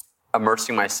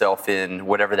immersing myself in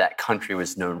whatever that country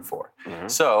was known for. Mm-hmm.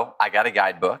 So I got a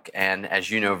guidebook, and as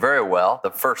you know very well,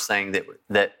 the first thing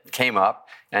that came up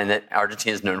and that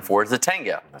Argentina is known for is the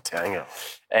tango. The tango.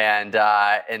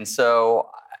 And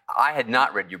so I had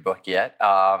not read your book yet,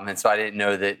 and so I didn't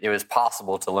know that it was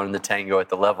possible to learn the tango at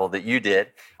the level that you did.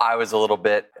 I was a little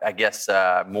bit, I guess,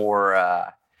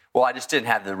 more... Well, I just didn't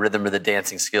have the rhythm or the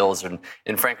dancing skills, and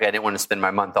frankly, I didn't want to spend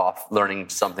my month off learning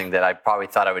something that I probably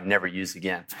thought I would never use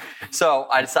again. So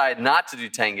I decided not to do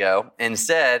tango.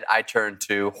 Instead, I turned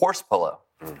to horse polo.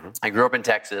 Mm-hmm. I grew up in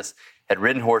Texas, had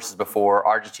ridden horses before.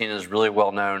 Argentina is really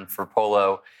well known for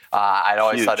polo. I'd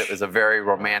always thought it was a very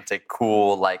romantic,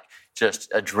 cool,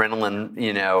 just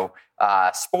adrenaline,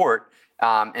 sport.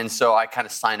 And so I kind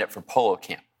of signed up for polo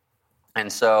camp. And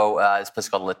so it's a place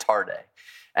called La Tarde.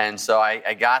 And so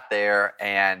I got there,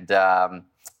 and after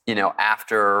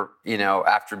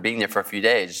being there for a few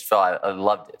days, just felt I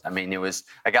loved it. I mean,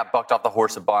 I got bucked off the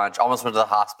horse a bunch. Almost went to the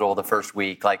hospital the first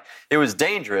week. It was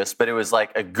dangerous, but it was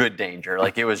like a good danger.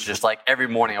 It was just like every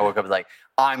morning I woke up like,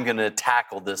 I'm gonna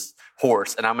tackle this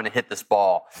horse and I'm gonna hit this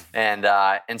ball. And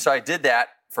so I did that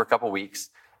for a couple weeks.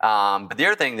 But the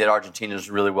other thing that Argentina is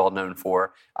really well known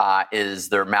for is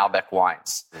their Malbec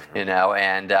wines, mm-hmm.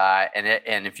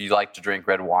 And if you like to drink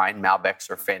red wine,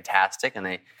 Malbecs are fantastic,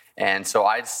 and so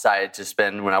I decided to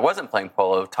spend, when I wasn't playing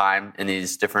polo, time in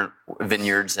these different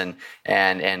vineyards and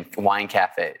wine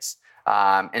cafes,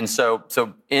 and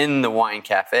so in the wine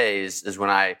cafes is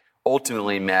when I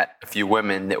ultimately met a few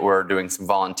women that were doing some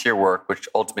volunteer work, which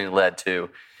ultimately led to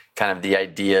kind of the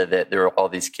idea that there were all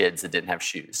these kids that didn't have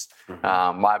shoes.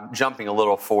 Mm-hmm. I'm jumping a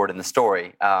little forward in the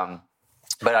story,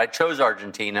 but I chose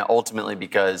Argentina ultimately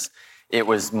because it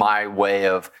was my way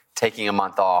of taking a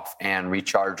month off and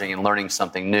recharging and learning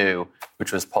something new,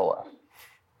 which was polo.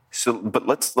 So, but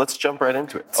let's jump right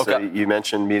into it. Okay. So you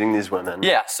mentioned meeting these women.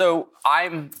 Yeah, so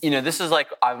this is like,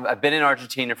 I've been in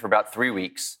Argentina for about 3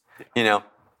 weeks. Here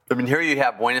you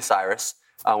have Buenos Aires,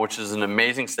 which is an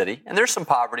amazing city. And there's some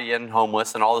poverty and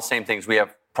homeless and all the same things. We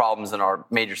have problems in our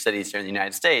major cities here in the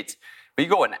United States. But you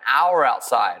go an hour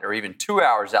outside or even 2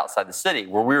 hours outside the city,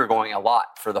 where we were going a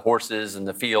lot for the horses and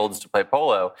the fields to play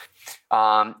polo.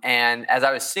 And as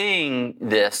I was seeing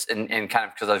this and kind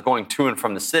of, because I was going to and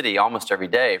from the city almost every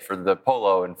day for the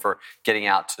polo and for getting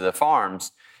out to the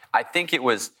farms, I think it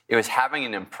was having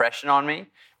an impression on me,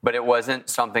 but it wasn't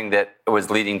something that was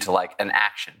leading to like an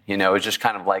action. It was just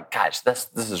kind of like, gosh, this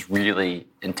is really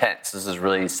intense. This is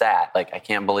really sad. Like, I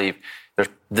can't believe there's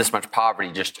this much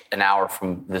poverty just an hour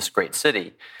from this great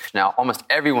city. Now, almost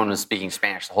everyone was speaking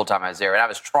Spanish the whole time I was there, and I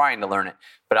was trying to learn it,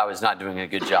 but I was not doing a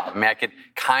good job. I could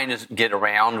kind of get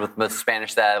around with the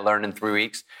Spanish that I learned in 3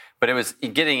 weeks, but it was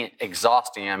getting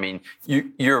exhausting.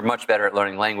 You're much better at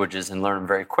learning languages and learn them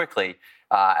very quickly,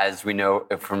 as we know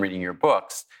from reading your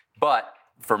books. But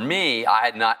for me, I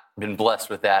had not been blessed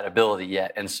with that ability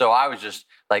yet. And so I was just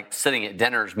like sitting at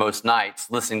dinners most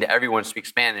nights, listening to everyone speak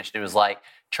Spanish. And it was like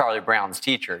Charlie Brown's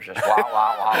teacher, just wow,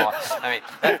 wow,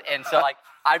 wow. And so like,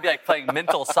 I'd be like playing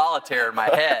mental solitaire in my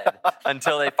head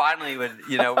until they finally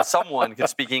would, someone could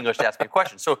speak English to ask me a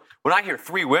question. So when I hear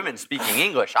 3 women speaking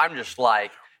English, I'm just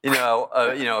like,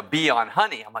 a bee on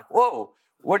honey. I'm like, whoa,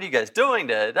 what are you guys doing?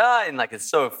 And like, it's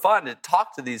so fun to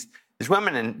talk to these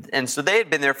women. And so they had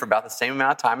been there for about the same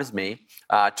amount of time as me.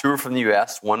 2 were from the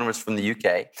U.S., 1 was from the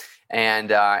UK.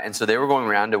 And so they were going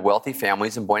around to wealthy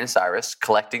families in Buenos Aires,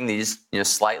 collecting these,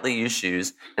 slightly used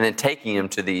shoes, and then taking them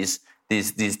to these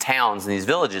towns and these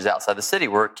villages outside the city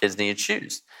where kids needed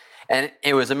shoes. And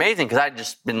it was amazing because I'd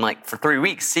just been like for 3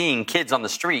 weeks seeing kids on the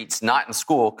streets, not in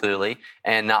school clearly,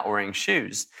 and not wearing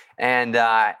shoes. And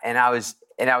I was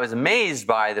amazed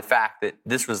by the fact that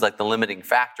this was like the limiting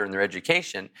factor in their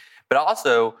education, but I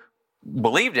also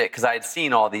believed it because I had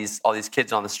seen all these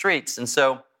kids on the streets. And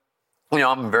so,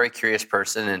 I'm a very curious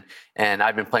person, and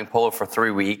I've been playing polo for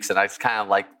 3 weeks, and I was kind of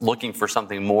like looking for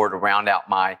something more to round out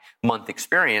my month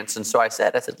experience. And so I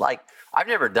said, like, I've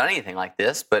never done anything like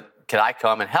this, but could I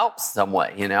come and help some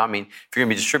way? If you're going to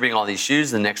be distributing all these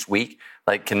shoes the next week,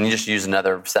 like, can you just use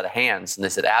another set of hands? And they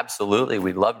said, absolutely,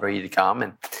 we'd love for you to come.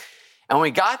 And when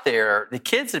we got there, the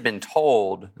kids had been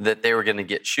told that they were going to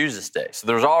get shoes this day. So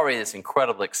there was already this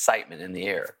incredible excitement in the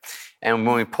air. And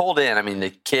when we pulled in, the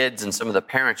kids and some of the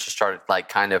parents just started like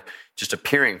kind of just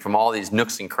appearing from all these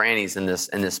nooks and crannies in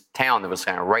this town that was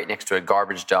kind of right next to a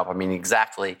garbage dump.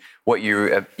 Exactly what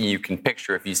you can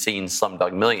picture if you've seen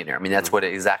Slumdog Millionaire. That's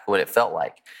exactly what it felt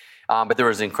like. But there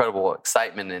was incredible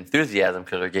excitement and enthusiasm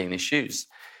because they're getting these shoes.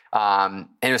 And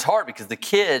it was hard because the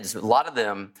kids, a lot of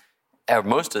them, or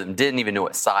most of them, didn't even know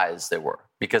what size they were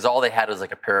because all they had was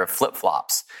like a pair of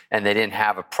flip-flops and they didn't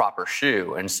have a proper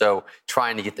shoe. And so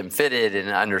trying to get them fitted and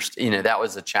understand, that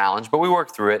was a challenge, but we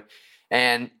worked through it.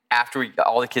 And after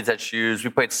all the kids had shoes, we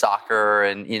played soccer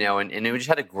and we just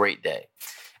had a great day.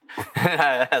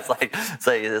 He's like,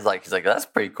 that's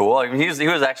pretty cool. He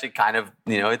was actually kind of,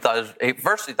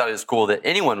 first he thought it was cool that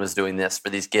anyone was doing this for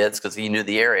these kids because he knew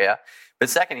the area. But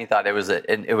second, he thought it was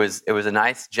a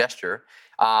nice gesture.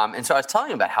 And so I was telling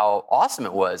him about how awesome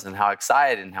it was and how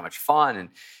excited and how much fun.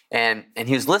 And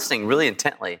he was listening really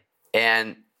intently.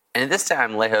 And at this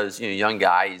time, Lejo's a young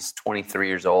guy. He's 23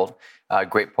 years old, a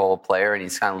great polo player, and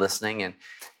he's kind of listening. And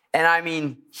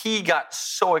he got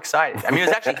so excited. It was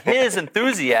actually his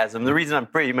enthusiasm, the reason I'm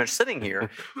pretty much sitting here,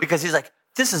 because he's like,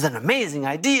 this is an amazing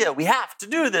idea. We have to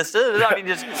do this.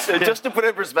 Just to put it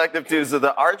in perspective, too, so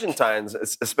the Argentines,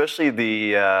 especially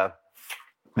the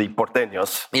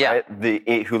porteños, right?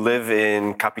 Who live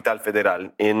in Capital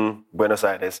Federal in Buenos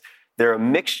Aires, they're a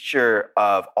mixture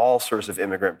of all sorts of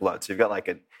immigrant blood. So you've got like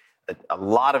a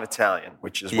lot of Italian,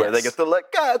 which is where they get the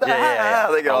like, they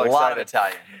get all excited. A lot of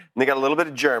Italian. And they got a little bit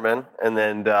of German, and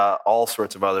then all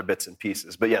sorts of other bits and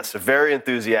pieces. But yes, a very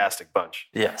enthusiastic bunch.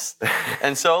 Yes.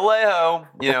 And so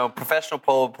Lejo, professional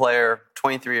polo player,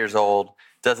 23 years old,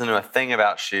 doesn't know a thing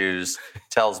about shoes,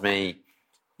 tells me,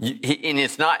 and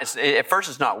at first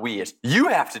it's not we, it's you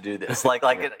have to do this. Like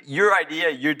your idea,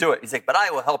 you do it. He's like, but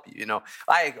I will help you,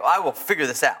 I will figure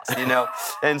this out,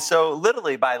 And so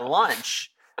literally by lunch,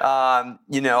 this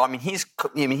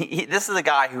is a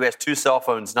guy who has 2 cell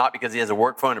phones, not because he has a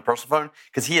work phone and a personal phone,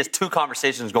 because he has 2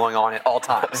 conversations going on at all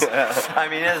times.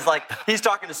 It's like he's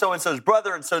talking to so-and-so's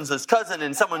brother and so-and-so's cousin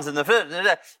and someone's in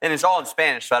the, and it's all in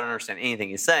Spanish, so I don't understand anything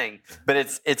he's saying, but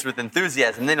it's with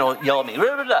enthusiasm. And then he'll yell at me,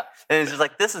 blah, blah, blah. And it's just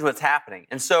like, this is what's happening.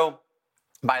 And so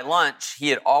by lunch, he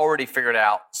had already figured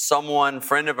out someone,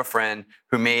 friend of a friend,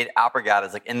 who made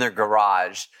alpargatas like in their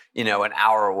garage, an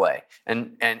hour away.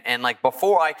 And like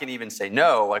before I can even say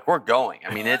no, like we're going.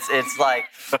 I mean, it's like,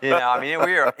 we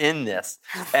are in this.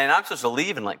 And I'm supposed to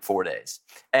leave in like 4 days.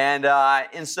 And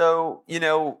so,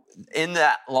 in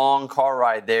that long car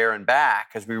ride there and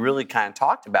back, as we really kind of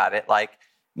talked about it, like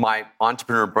my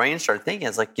entrepreneur brain started thinking,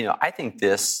 it's like, I think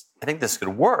this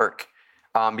could work.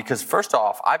 Because first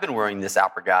off, I've been wearing this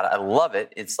alpargata. I love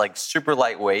it. It's like super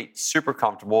lightweight, super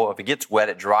comfortable. If it gets wet,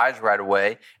 it dries right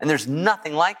away. And there's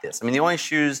nothing like this. I mean, the only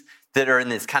shoes that are in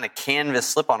this kind of canvas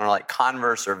slip-on are like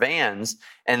Converse or Vans,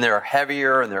 and they're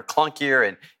heavier and they're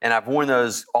clunkier. And I've worn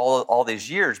those all these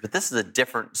years, but this is a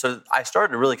different. So I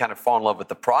started to really kind of fall in love with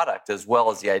the product as well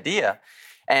as the idea.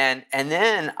 And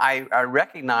then I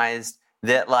recognized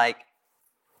that like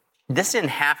this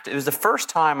didn't have to. It was the first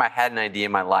time I had an idea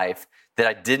in my life that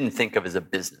I didn't think of as a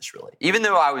business, really. Even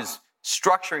though I was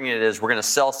structuring it as we're going to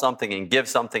sell something and give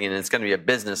something and it's going to be a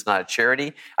business, not a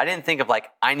charity, I didn't think of like,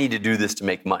 I need to do this to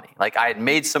make money. Like I had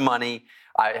made some money.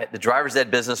 The driver's ed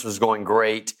business was going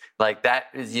great. Like that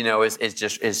is, is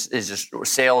just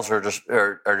sales are just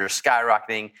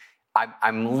skyrocketing.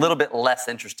 I'm a little bit less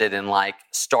interested in like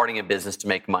starting a business to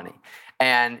make money.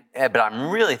 But I'm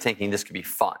really thinking this could be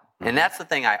fun. And that's the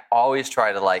thing I always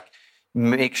try to like,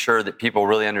 make sure that people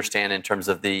really understand in terms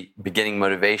of the beginning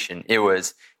motivation. I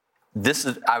was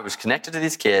connected to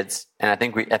these kids, and I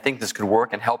think this could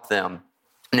work and help them,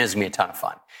 and it was going to be a ton of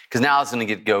fun. Because now I was going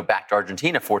to go back to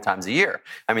Argentina 4 times a year.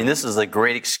 I mean, this is a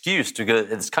great excuse to go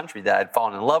to this country that I'd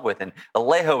fallen in love with, and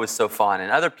Alejo was so fun,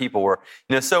 and other people were,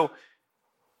 so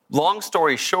long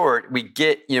story short, we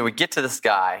get to this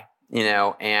guy,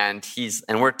 and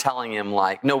we're telling him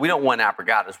like, no, we don't want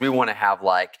alpargatas. We want to have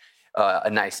like a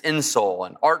nice insole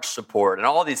and arch support and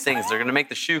all these things. They're going to make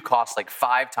the shoe cost like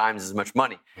 5 times as much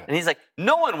money. And he's like,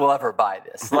 no one will ever buy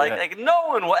this. Like no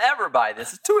one will ever buy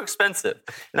this. It's too expensive.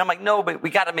 And I'm like, no, but we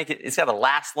got to make it. It's got to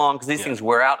last long because these things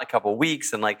wear out in a couple of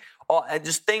weeks. And like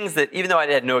just things that even though I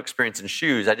had no experience in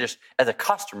shoes, I just as a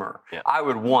customer, I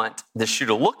would want the shoe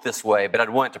to look this way, but I'd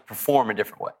want it to perform a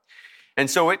different way. And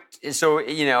so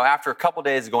after a couple of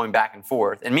days of going back and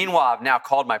forth, and meanwhile, I've now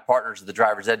called my partners of the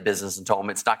driver's ed business and told them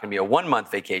it's not going to be a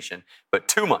 1-month vacation, but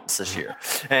 2 months this year.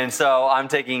 And so I'm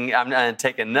going to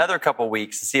take another couple of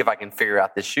weeks to see if I can figure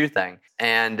out this shoe thing.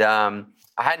 And I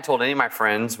hadn't told any of my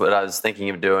friends what I was thinking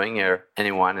of doing or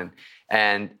anyone.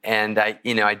 And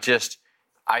I just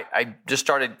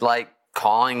started like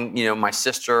calling, my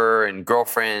sister and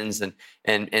girlfriends and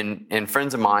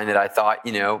friends of mine that I thought,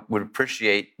 would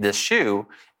appreciate this shoe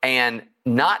and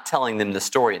not telling them the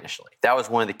story initially. That was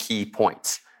one of the key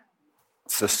points.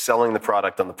 So selling the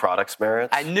product on the product's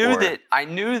merits? I knew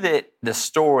that the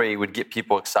story would get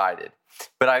people excited,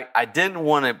 but I didn't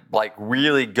want to like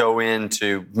really go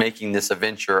into making this a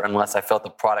venture unless I felt the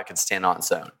product could stand on its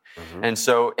own.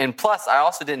 Mm-hmm. And plus I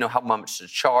also didn't know how much to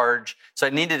charge. So I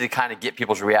needed to kind of get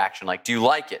people's reaction. Like, do you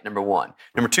like it? Number 1.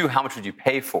 Number 2, how much would you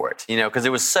pay for it? Because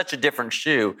it was such a different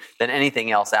shoe than anything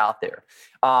else out there.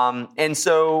 And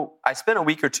so I spent a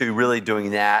week or 2 really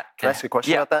doing that. Can I ask you a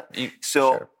question about that?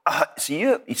 So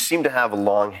you seem to have a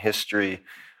long history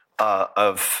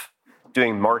of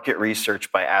doing market research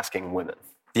by asking women.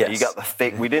 Yes. You got the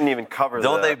fate. We didn't even cover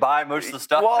Don't they buy most of the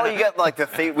stuff? Well, you got like the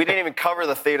fate. We didn't even cover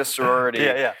the Theta sorority.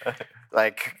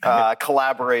 Like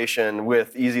collaboration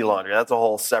with Easy Laundry. That's a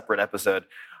whole separate episode.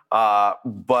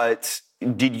 But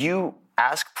did you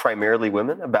ask primarily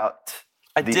women about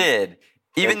I did.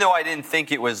 Even though I didn't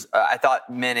think it was, I thought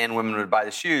men and women would buy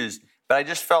the shoes, but I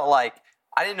just felt like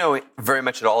I didn't know very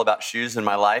much at all about shoes in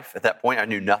my life. At that point, I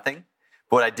knew nothing.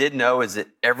 But what I did know is that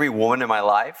every woman in my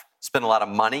life spent a lot of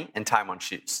money and time on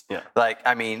shoes. Yeah. Like,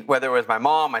 I mean, whether it was my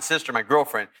mom, my sister, my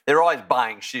girlfriend, they were always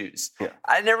buying shoes. Yeah.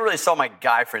 I never really saw my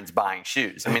guy friends buying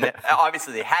shoes. I mean,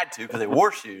 obviously they had to because they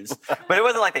wore shoes, but it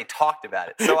wasn't like they talked about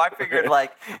it. So I figured,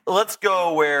 like, let's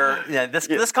go where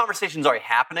this conversation's already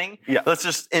happening. Yeah. Let's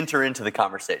just enter into the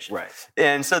conversation. Right.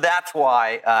 And so that's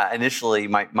why initially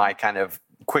my kind of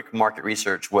quick market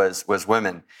research was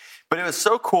women. But it was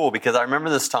so cool because I remember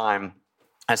this time,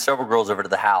 I had several girls over to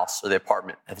the house or the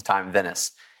apartment at the time in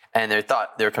Venice, and they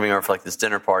thought they were coming over for like this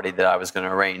dinner party that I was going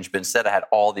to arrange. But instead, I had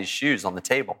all these shoes on the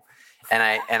table,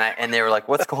 and they were like,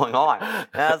 "What's going on?"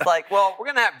 And I was like, "Well, we're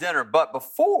going to have dinner, but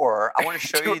before I want to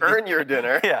show you earn your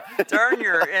dinner." Yeah, to earn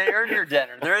your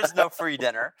dinner. There is no free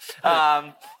dinner.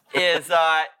 Is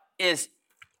I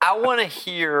want to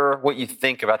hear what you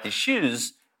think about these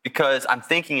shoes because I'm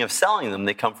thinking of selling them.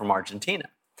 They come from Argentina,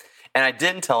 and I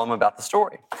didn't tell them about the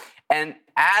story. And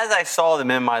as I saw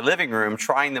them in my living room,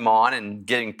 trying them on and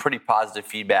getting pretty positive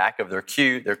feedback of they're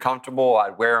cute, they're comfortable,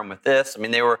 I'd wear them with this. I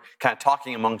mean, they were kind of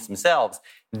talking amongst themselves.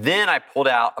 Then I pulled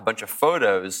out a bunch of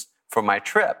photos from my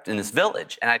trip in this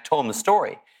village, and I told them the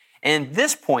story. And at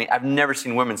this point, I've never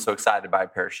seen women so excited to buy a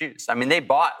pair of shoes. I mean, they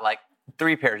bought like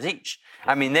 3 pairs each.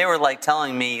 I mean, they were like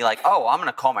telling me like, oh, I'm going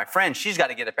to call my friend. She's got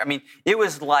to get a pair. I mean, it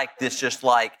was like this just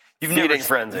like,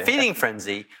 feeding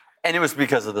frenzy. And it was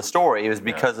because of the story. It was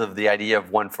because of the idea of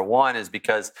 1 for 1 is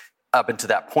because up until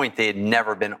that point, they had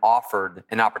never been offered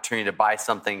an opportunity to buy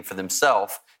something for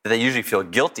themselves that they usually feel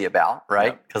guilty about,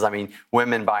 right? Because, I mean,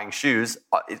 women buying shoes,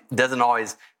 it doesn't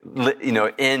always,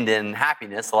 end in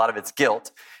happiness. A lot of it's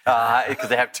guilt because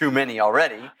they have too many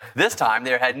already. This time,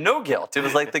 they had no guilt. It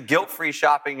was like the guilt-free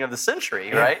shopping of the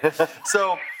century, right?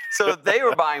 So they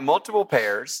were buying multiple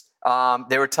pairs.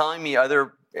 They were telling me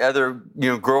other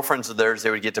girlfriends of theirs, they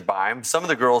would get to buy them. Some of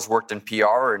the girls worked in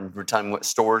PR and were telling me what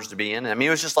stores to be in. I mean,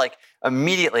 it was just like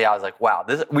immediately I was like, wow,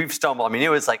 we've stumbled. I mean,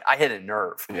 it was like I hit a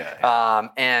nerve.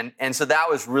 And so that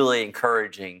was really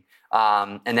encouraging.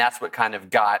 And that's what kind of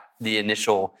got the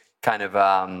initial kind of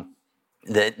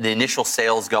the initial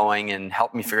sales going and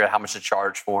helped me figure out how much to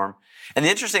charge for them. And the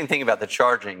interesting thing about the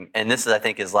charging, and this is I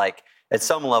think is like at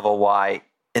some level why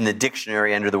in the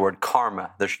dictionary under the word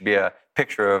karma, there should be a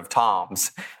picture of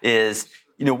Tom's, is,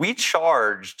 we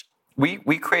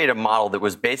created a model that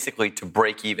was basically to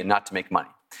break even, not to make money.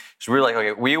 So we were like,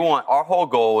 okay, our whole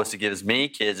goal was to give as many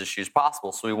kids as shoes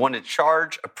possible. So we wanted to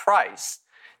charge a price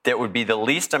that would be the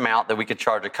least amount that we could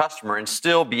charge a customer and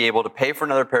still be able to pay for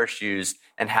another pair of shoes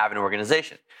and have an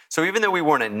organization. So even though we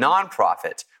weren't a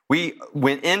nonprofit, we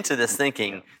went into this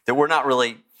thinking that we're not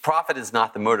really, profit is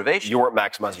not the motivation. You weren't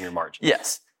maximizing your margins.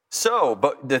 Yes. So,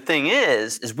 but the thing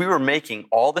is we were making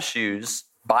all the shoes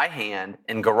by hand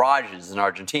in garages in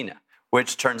Argentina,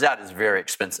 which turns out is very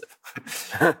expensive,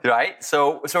 right?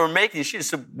 So we're making these shoes.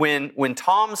 So when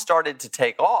Tom started to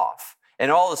take off,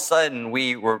 and all of a sudden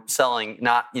we were selling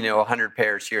not 100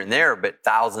 pairs here and there, but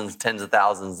thousands, tens of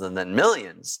thousands, and then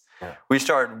millions. We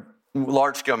started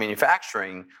large-scale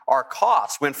manufacturing. Our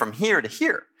costs went from here to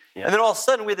here, and then all of a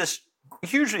sudden we had this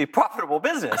hugely profitable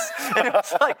business. And it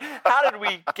was like, how did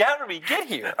we get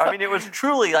here? I mean, it was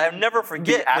truly, I'll never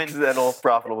forget. The accidental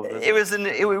profitable business.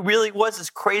 It really was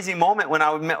this crazy moment when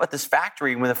I met with this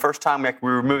factory when the first time we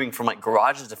were moving from like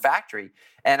garages to factory.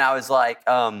 And I was like,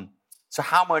 so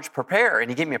how much per pair?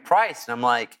 And he gave me a price. And I'm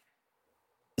like,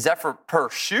 is that for per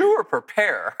shoe or per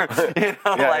pair? Like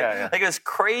it was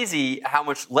crazy how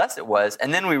much less it was.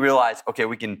 And then we realized, okay,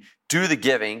 we can do the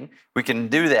giving, we can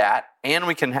do that, and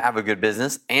we can have a good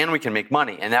business, and we can make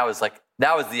money. And that was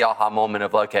the aha moment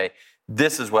of, okay,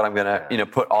 this is what I'm gonna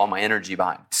put all my energy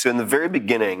behind. So in the very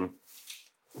beginning,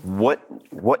 what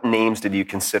names did you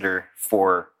consider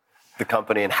for the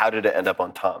company, and how did it end up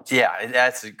on Tom's? Yeah,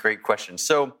 that's a great question.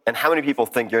 So, and how many people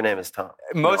think your name is Tom?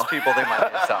 Most people think my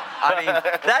name is Tom. I mean,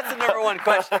 that's the number one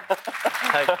question.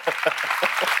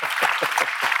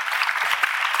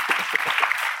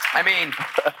 I mean,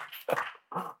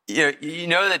 you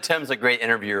know that Tim's a great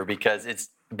interviewer because it's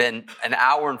been an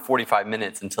hour and 45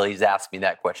 minutes until he's asked me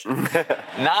that question.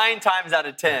 9 times out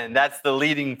of 10, that's the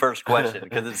leading first question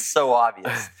because it's so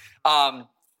obvious. So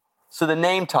the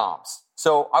name Tom's.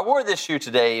 So I wore this shoe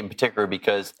today in particular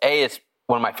because A, it's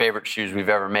one of my favorite shoes we've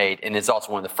ever made, and it's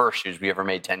also one of the first shoes we ever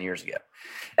made 10 years ago.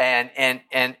 And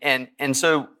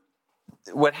so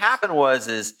what happened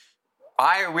was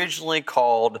I originally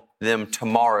called them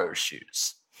Tomorrow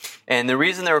shoes. And the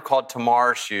reason they were called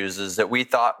Tomorrow shoes is that we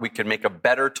thought we could make a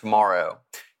better tomorrow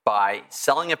by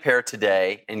selling a pair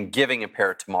today and giving a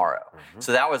pair tomorrow. Mm-hmm.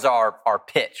 So that was our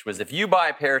pitch, was if you buy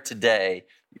a pair today,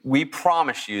 we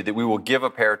promise you that we will give a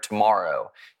pair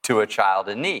tomorrow to a child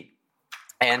in need.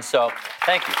 And so,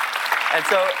 thank you. And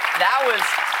so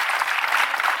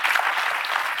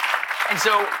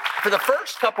for the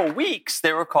first couple weeks,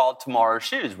 they were called Tomorrow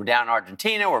shoes. We're down in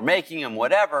Argentina, we're making them,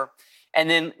 whatever. And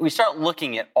then we start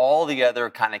looking at all the other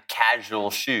kind of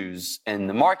casual shoes in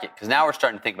the market, because now we're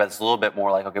starting to think about this a little bit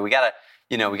more like, okay, we gotta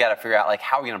figure out like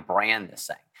how are we gonna brand this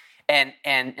thing. And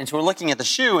so we're looking at the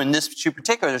shoe, and this shoe in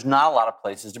particular, there's not a lot of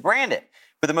places to brand it.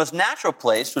 But the most natural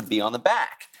place would be on the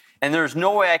back. And there's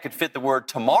no way I could fit the word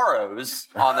Tomorrows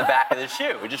on the back of the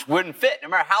shoe. It just wouldn't fit, no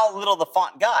matter how little the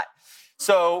font got.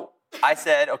 So I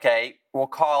said, okay, we'll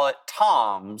call it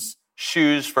Tom's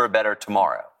Shoes for a Better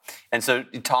Tomorrow. And so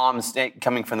Tom's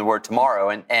coming from the word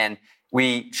tomorrow. And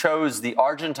we chose the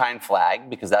Argentine flag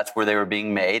because that's where they were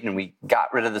being made. And we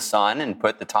got rid of the sun and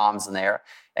put the Tom's in there.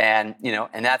 And,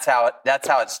 and that's how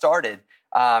it started.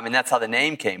 And that's how the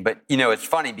name came. But, it's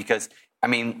funny because,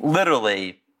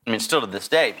 literally, I mean, still to this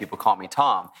day, people call me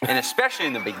Tom. And especially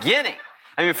in the beginning.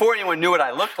 I mean, before anyone knew what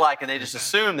I looked like, and they just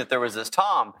assumed that there was this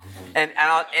Tom. And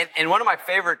one of my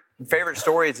favorite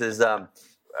stories is,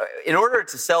 in order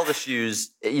to sell the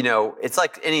shoes, it's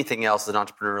like anything else as an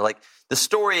entrepreneur. Like, the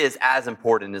story is as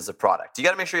important as the product. You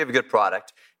got to make sure you have a good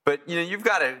product, but you've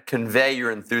got to convey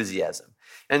your enthusiasm.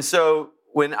 And so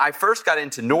when I first got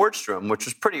into Nordstrom, which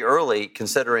was pretty early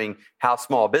considering how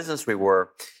small a business we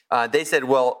were, they said,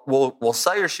 well, we'll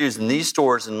sell your shoes in these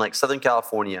stores in like Southern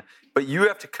California, but you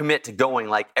have to commit to going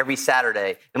like every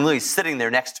Saturday and literally sitting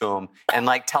there next to them and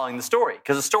like telling the story,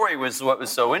 because the story was what was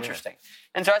so interesting.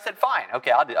 And so I said, fine,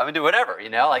 okay, I'm gonna do whatever,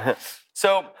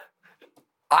 So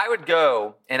I would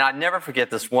go, and I'd never forget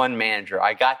this one manager.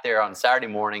 I got there on Saturday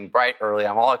morning, bright early.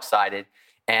 I'm all excited,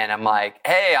 and I'm like,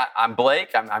 "Hey, I'm Blake.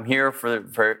 I'm here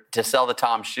to sell the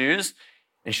Tom shoes."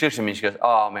 And she looks at me and she goes,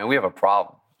 "Oh man, we have a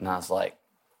problem." And I was like,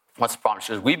 "What's the problem?"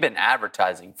 She goes, "We've been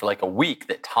advertising for like a week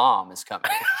that Tom is coming."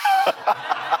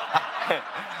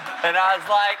 And I was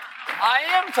like, "I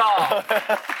am Tom."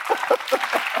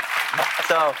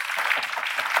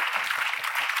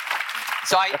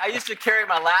 So I used to carry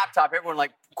my laptop. Everyone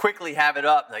like quickly have it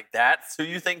up. Like, that's who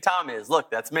you think Tom is. Look,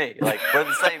 that's me. Like, we're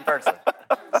the same person.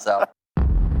 So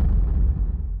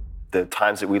the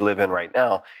times that we live in right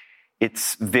now,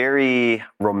 it's very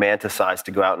romanticized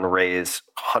to go out and raise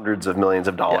hundreds of millions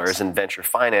of dollars in venture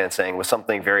financing with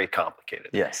something very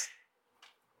complicated. Yes.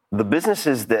 The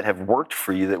businesses that have worked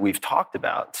for you that we've talked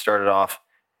about started off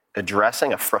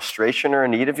addressing a frustration or a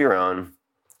need of your own,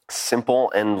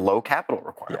 simple and low capital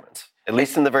requirements. At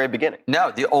least in the very beginning.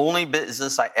 No, the only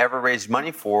business I ever raised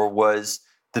money for was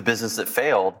the business that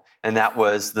failed, and that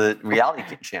was the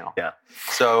reality channel. Yeah.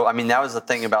 So, I mean, that was the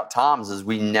thing about Tom's, is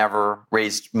we never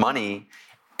raised money,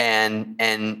 and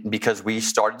because we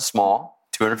started small,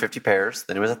 250 pairs,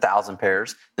 then it was 1,000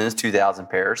 pairs, then it was 2,000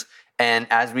 pairs, and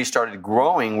as we started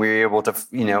growing, we were able to,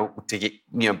 to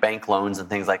get, bank loans and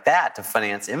things like that to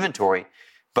finance inventory.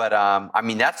 But I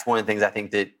mean, that's one of the things I think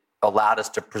that allowed us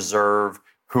to preserve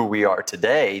who we are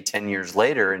today, 10 years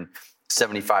later, and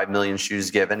 75 million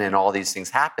shoes given, and all these things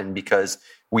happen because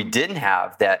we didn't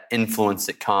have that influence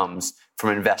that comes from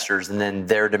investors and then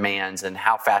their demands and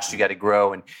how fast you got to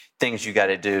grow and things you got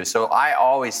to do. So I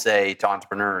always say to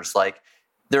entrepreneurs, like,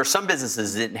 there are some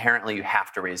businesses that inherently you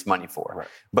have to raise money for. Right.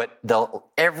 But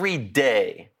every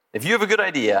day, if you have a good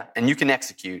idea and you can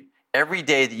execute, every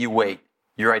day that you wait,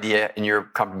 your idea and your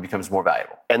company becomes more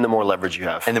valuable. And the more leverage you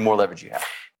have.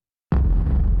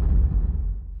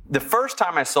 The first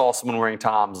time I saw someone wearing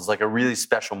Toms was like a really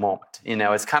special moment.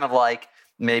 It's kind of like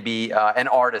maybe an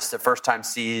artist the first time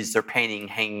sees their painting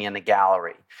hanging in a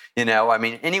gallery. I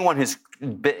mean, anyone who's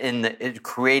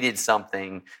created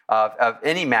something of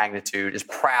any magnitude is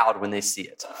proud when they see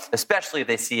it, especially if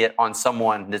they see it on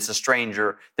someone that's a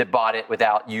stranger that bought it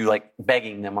without you like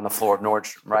begging them on the floor of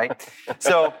Nordstrom, right?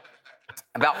 So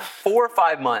about 4 or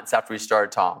 5 months after we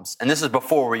started Toms, and this is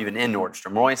before we're even in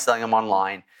Nordstrom, we're only selling them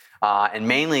online. And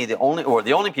mainly the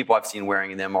only people I've seen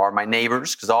wearing them are my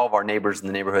neighbors, because all of our neighbors in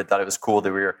the neighborhood thought it was cool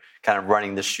that we were kind of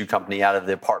running this shoe company out of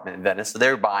the apartment in Venice. So they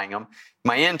were buying them.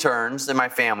 My interns and my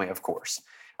family, of course.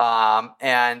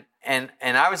 And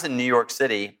I was in New York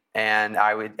City, and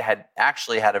I had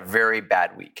actually had a very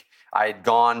bad week. I had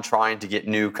gone trying to get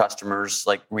new customers,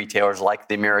 like retailers like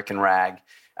the American Rag,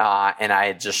 and I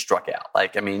had just struck out.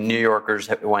 Like, I mean, New Yorkers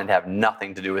wanted to have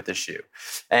nothing to do with the shoe.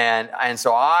 And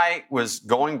so I was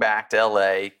going back to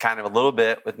LA kind of a little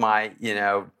bit with my,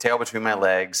 tail between my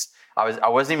legs. I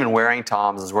wasn't even wearing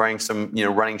Toms. I was wearing some,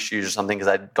 running shoes or something because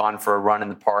I'd gone for a run in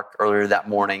the park earlier that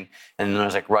morning, and then I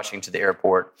was like rushing to the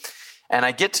airport. And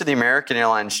I get to the American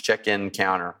Airlines check-in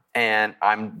counter, and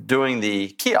I'm doing the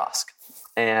kiosk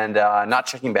and not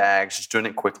checking bags, just doing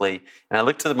it quickly. And I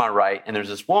look to my right, and there's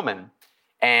this woman,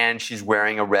 and she's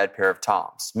wearing a red pair of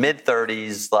Toms,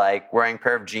 mid-30s, like wearing a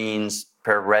pair of jeans,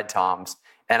 pair of red Toms,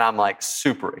 and I'm like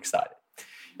super excited.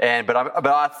 But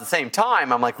at the same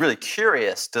time, I'm like really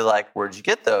curious to like, where'd you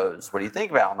get those? What do you think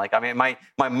about them? Like, I mean, my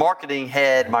marketing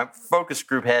head, my focus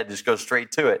group head just goes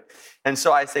straight to it. And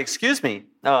so I say, excuse me,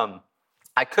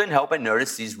 I couldn't help but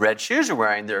notice these red shoes you're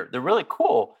wearing. They're really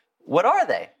cool. What are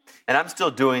they? And I'm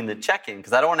still doing the check-in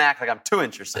because I don't want to act like I'm too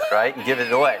interested, right? And give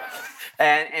it away.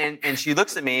 And she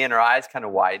looks at me and her eyes kind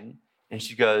of widen and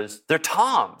she goes, they're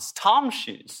Tom's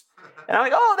shoes. And I'm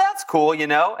like, oh, that's cool,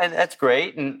 and that's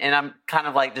great. And I'm kind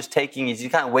of like just taking easy,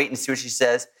 kind of wait and see what she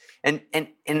says. And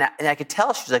I could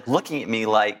tell she's like looking at me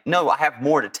like, no, I have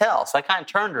more to tell. So I kind of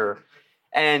turned to her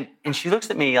and she looks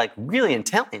at me like really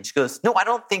intently and she goes, no, I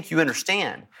don't think you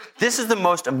understand. This is the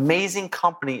most amazing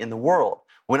company in the world.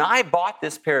 when I bought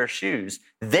this pair of shoes,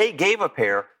 they gave a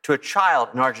pair to a child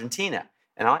in Argentina.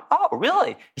 And I'm like, oh,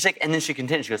 really? She's like, and then she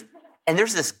continues, she goes, and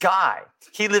there's this guy.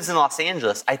 He lives in Los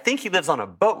Angeles. I think he lives on a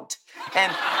boat.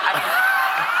 And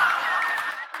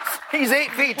He's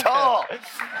 8 feet tall.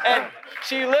 And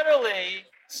she literally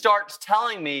starts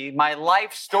telling me my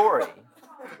life story,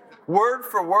 word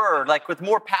for word, like with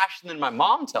more passion than my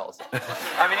mom tells it.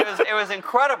 I mean, it was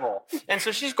incredible. And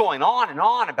so she's going on and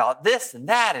on about this and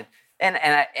that. And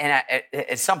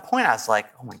at some point I was like,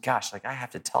 oh my gosh, like I have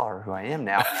to tell her who I am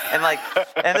now.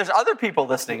 And there's other people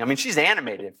listening. I mean, she's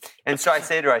animated. And so I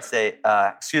say to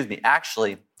her, excuse me,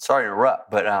 actually, sorry to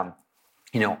interrupt, but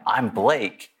I'm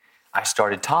Blake. I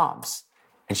started Tom's.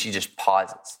 And she just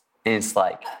pauses. And it's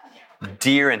like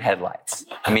deer in headlights.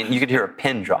 I mean, you could hear a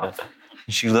pin drop.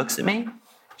 And she looks at me.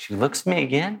 She looks at me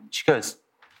again. She goes,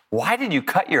 why did you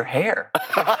cut your hair?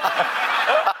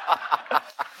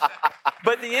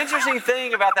 But the interesting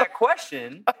thing about that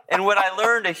question, and what I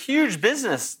learned a huge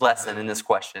business lesson in this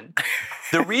question,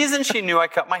 the reason she knew I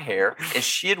cut my hair is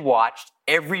she had watched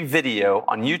every video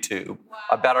on YouTube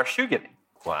about our shoe giving.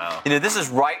 Wow. This is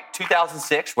right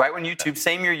 2006, right when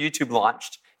same year YouTube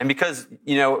launched. And because,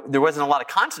 there wasn't a lot of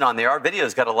content on there, our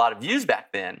videos got a lot of views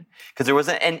back then. Because there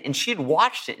wasn't, and she'd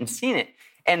watched it and seen it.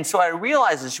 And so I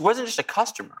realized that she wasn't just a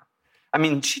customer. I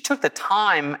mean, she took the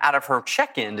time out of her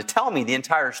check-in to tell me the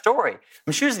entire story. I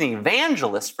mean, she was an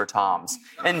evangelist for Tom's.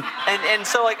 And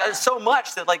so so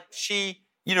much that she,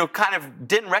 kind of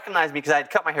didn't recognize me because I had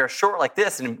cut my hair short like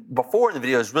this. And before the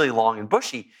video was really long and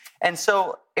bushy. And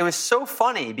so it was so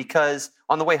funny because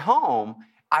on the way home,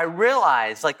 I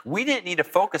realized we didn't need to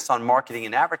focus on marketing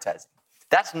and advertising.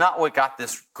 That's not what got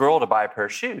this girl to buy a pair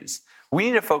of shoes. We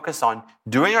need to focus on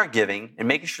doing our giving and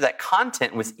making sure that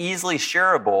content was easily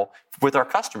shareable with our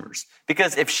customers.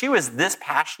 Because if she was this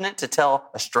passionate to tell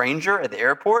a stranger at the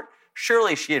airport,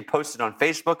 surely she had posted on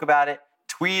Facebook about it,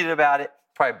 tweeted about it,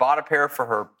 probably bought a pair for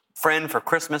her friend for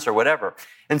Christmas or whatever.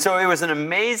 And so it was an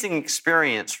amazing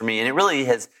experience for me, and it really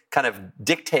has kind of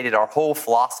dictated our whole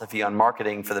philosophy on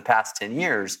marketing for the past 10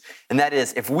 years. And that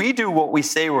is, if we do what we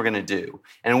say we're going to do,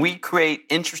 and we create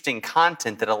interesting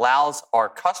content that allows our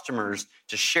customers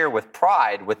to share with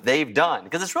pride what they've done,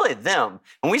 because it's really them,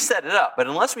 and we set it up, but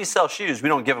unless we sell shoes, we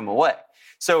don't give them away.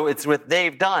 So it's what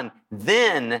they've done,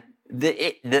 then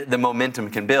the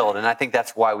momentum can build, and I think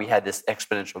that's why we had this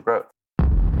exponential growth.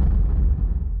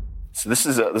 So this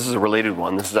is a related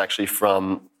one. This is actually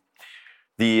from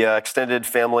the extended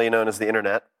family known as the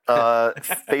internet.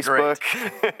 Facebook.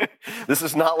 This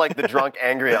is not like the drunk,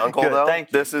 angry uncle, Good, though.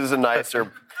 thank you. This is a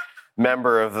nicer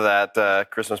member of that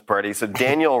Christmas party. So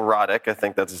Daniel Roddick, I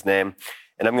think that's his name.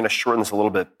 And I'm going to shorten this a little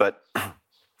bit, but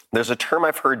there's a term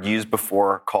I've heard used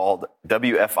before called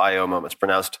WFIO moments,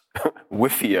 pronounced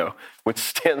WIFIO, which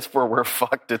stands for we're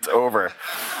fucked, it's over.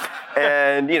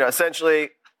 And, essentially,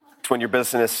 when your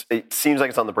business, it seems like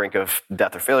it's on the brink of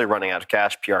death or failure, running out of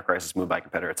cash, PR crisis, moved by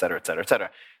competitor, et cetera, et cetera, et cetera.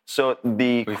 So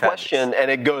the question, and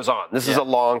it goes on. This is a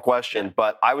long question,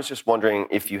 but I was just wondering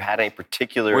if you had any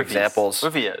particular examples.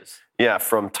 Wifios. Yeah,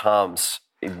 from Tom's,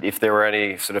 if there were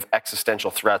any sort of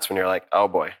existential threats when you're like, oh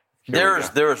boy.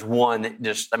 There's one that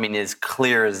just, is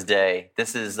clear as day.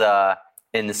 This is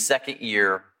in the second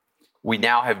year, we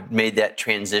now have made that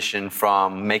transition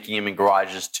from making them in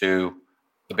garages to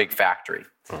a big factory.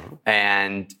 Mm-hmm.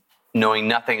 And knowing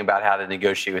nothing about how to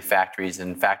negotiate with factories,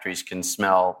 and factories can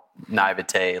smell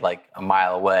naivete like a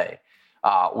mile away,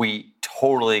 we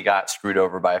totally got screwed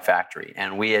over by a factory.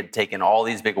 And we had taken all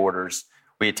these big orders.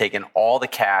 We had taken all the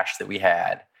cash that we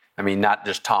had. Not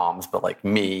just Tom's, but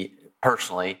me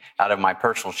personally, out of my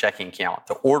personal checking account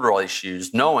to order all these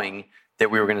shoes, knowing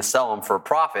that we were going to sell them for a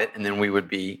profit, and then we would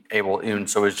be able. And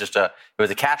so it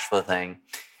was a cash flow thing.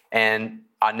 And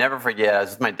I'll never forget, I was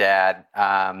with my dad,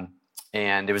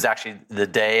 and it was actually the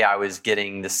day I was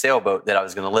getting the sailboat that I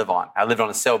was going to live on. I lived on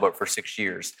a sailboat for 6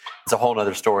 years. It's a whole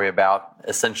other story about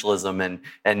essentialism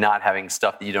and not having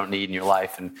stuff that you don't need in your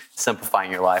life and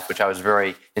simplifying your life, which I was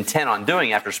very intent on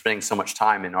doing after spending so much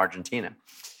time in Argentina.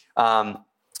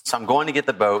 So I'm going to get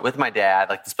the boat with my dad.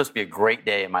 It's supposed to be a great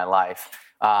day in my life.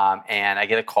 And I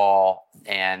get a call,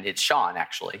 and it's Sean,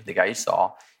 actually, the guy you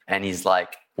saw. And he's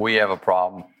like, we have a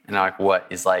problem. And I'm like, what?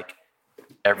 He's like,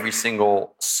 every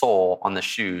single sole on the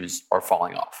shoes are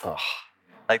falling off.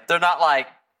 Ugh. They're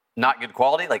not good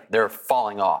quality. They're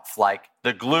falling off.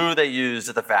 The glue they used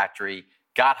at the factory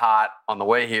got hot on the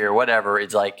way here, whatever.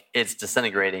 It's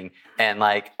disintegrating. And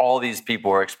all these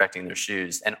people are expecting their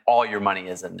shoes, and all your money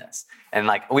is in this. And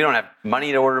we don't have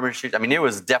money to order them shoes. It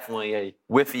was definitely a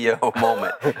Wifio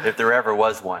moment if there ever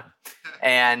was one.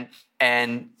 And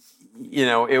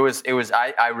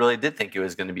I really did think it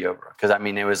was going to be over. Because, I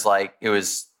mean, it was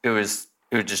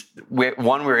just, we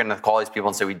were going to call these people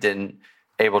and say we didn't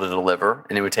able to deliver,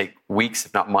 and it would take weeks,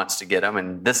 if not months, to get them.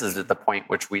 And this is at the point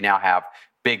which we now have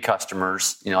big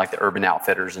customers, like the Urban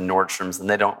Outfitters and Nordstrom's, and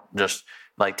they don't just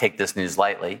take this news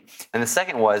lightly. And the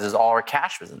second is all our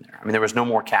cash was in there. I mean, there was no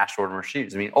more cash to order more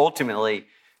shoes. I mean, ultimately,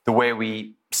 the way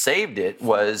we saved it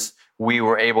was we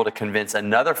were able to convince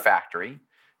another factory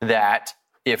that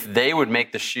if they would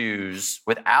make the shoes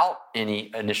without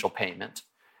any initial payment,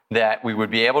 that we would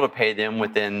be able to pay them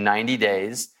within 90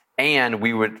 days, and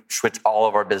we would switch all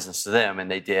of our business to them,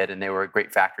 and they did, and they were a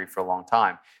great factory for a long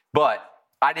time. But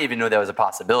I didn't even know that was a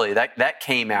possibility. That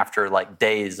came after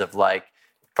days of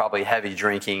probably heavy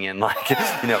drinking and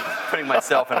putting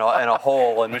myself in a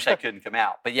hole and wish I couldn't come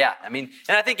out. But yeah, I mean,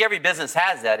 and I think every business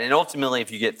has that, and ultimately,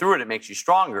 if you get through it, it makes you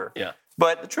stronger. Yeah.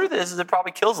 But the truth is it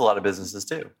probably kills a lot of businesses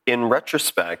too. In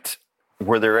retrospect,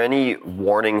 were there any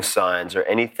warning signs or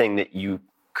anything that you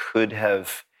could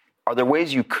have? Are there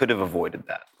ways you could have avoided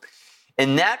that?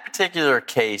 In that particular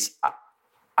case,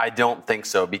 I don't think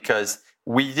so, because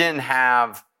we didn't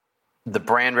have the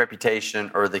brand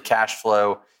reputation or the cash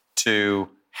flow to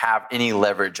have any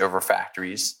leverage over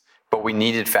factories, but we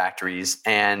needed factories.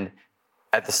 And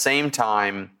at the same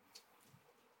time,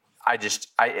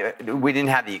 we didn't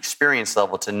have the experience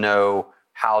level to know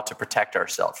how to protect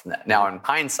ourselves from that. Now, in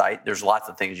hindsight, there's lots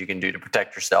of things you can do to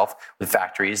protect yourself with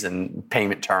factories and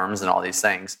payment terms and all these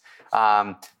things.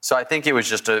 So I think it was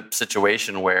just a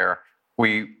situation where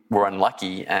we were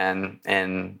unlucky, and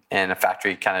a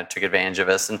factory kind of took advantage of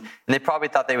us, and they probably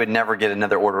thought they would never get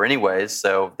another order anyways,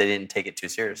 so they didn't take it too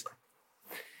seriously.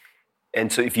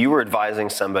 And so if you were advising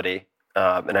somebody,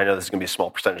 and I know this is going to be a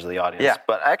small percentage of the audience,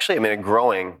 but actually, I mean, a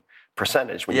growing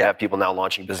percentage when you have people now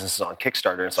launching businesses on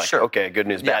Kickstarter. It's like, okay, good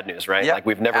news, bad news, right? Yeah. Like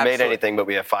we've never made anything, but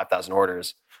we have 5,000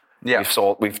 orders. Yeah.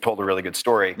 We've told a really good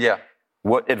story. Yeah.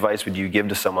 What advice would you give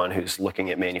to someone who's looking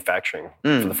at manufacturing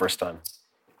for the first time?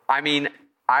 I mean,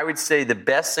 I would say the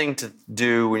best thing to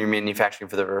do when you're manufacturing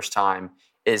for the first time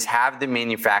is have the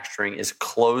manufacturing as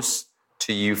close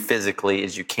to you physically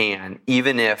as you can,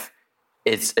 even if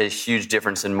it's a huge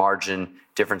difference in margin,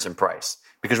 difference in price.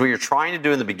 Because what you're trying to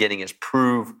do in the beginning is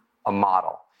prove a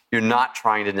model. You're not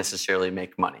trying to necessarily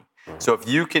make money. So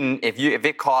if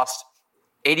it costs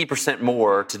 80%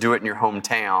 more to do it in your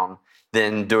hometown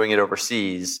than doing it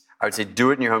overseas, I would say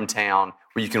do it in your hometown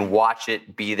where you can watch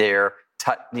it, be there,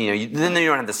 then you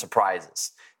don't have the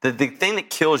surprises. The thing that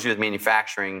kills you with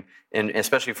manufacturing, and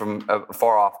especially from a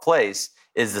far off place,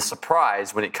 is the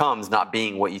surprise when it comes not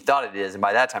being what you thought it is, and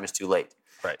by that time it's too late.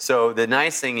 Right. So the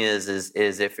nice thing is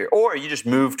if you're, or you just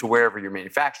move to wherever you're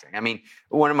manufacturing. I mean,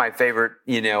 one of my favorite,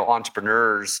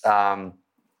 entrepreneurs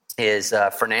is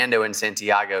Fernando in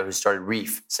Santiago, who started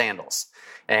Reef Sandals.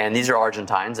 And these are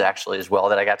Argentines, actually, as well,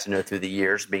 that I got to know through the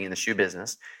years being in the shoe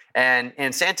business.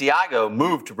 And Santiago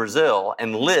moved to Brazil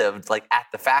and lived at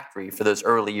the factory for those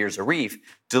early years of Reef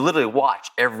to literally watch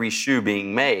every shoe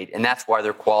being made. And that's why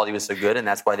their quality was so good, and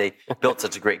that's why they built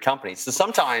such a great company. So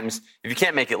sometimes, if you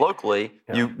can't make it locally,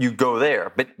 you go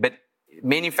there. But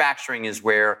manufacturing is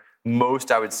where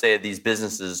most, I would say, of these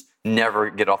businesses never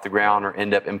get off the ground or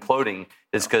end up imploding,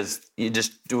 is because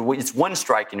it's one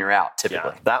strike and you're out,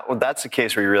 typically. Yeah, that's the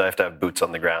case where you really have to have boots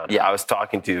on the ground. Yeah. I was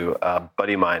talking to a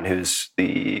buddy of mine who's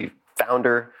the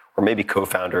founder or maybe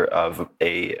co-founder of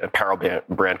a apparel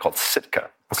brand called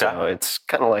Sitka. Okay. So it's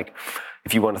kind of like,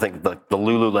 if you want to think of the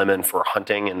Lululemon for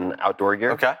hunting and outdoor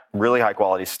gear, really high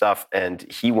quality stuff.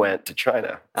 And he went to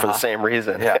China for the same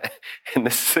reason. Yeah. And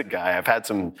this is a guy, I've had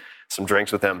some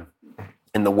drinks with him.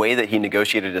 And the way that he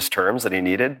negotiated his terms that he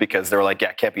needed, because they were like,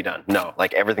 yeah, can't be done. No,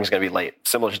 everything's going to be late.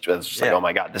 Similar to, it's just oh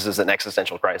my God, this is an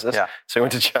existential crisis. Yeah. So he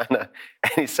went to China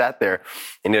and he sat there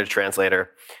and needed a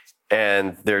translator.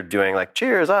 And they're doing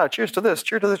cheers, cheers to this,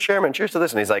 cheers to the chairman, cheers to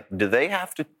this. And he's like, do they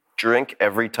have to drink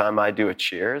every time I do a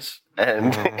cheers?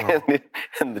 And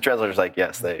and the translator's like,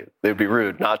 yes, they would be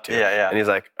rude not to. Yeah. And he's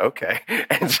like, okay.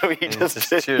 And so he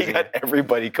he got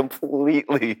everybody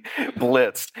completely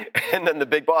blitzed. And then the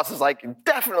big boss is like,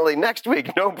 definitely next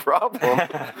week, no problem.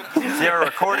 Do you have a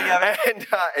recording of it?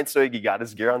 And so he got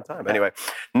his gear on time. Anyway,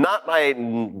 not my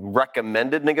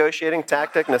recommended negotiating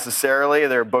tactic necessarily.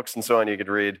 There are books and so on you could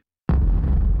read.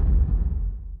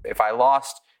 If I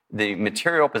lost the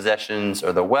material possessions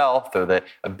or the wealth or the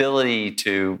ability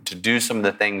to do some of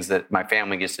the things that my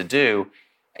family gets to do,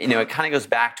 it kind of goes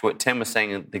back to what Tim was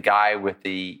saying, the guy with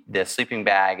the sleeping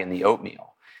bag and the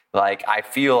oatmeal. I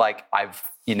feel like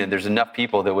there's enough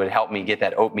people that would help me get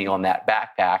that oatmeal in that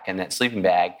backpack and that sleeping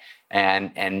bag,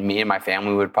 and me and my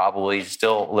family would probably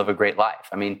still live a great life.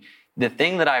 I mean, the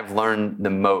thing that I've learned the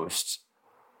most,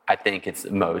 I think it's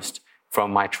the most,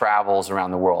 from my travels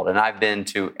around the world, and I've been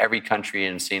to every country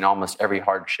and seen almost every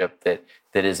hardship that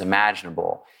is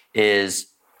imaginable, is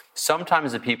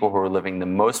sometimes the people who are living the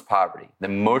most poverty, the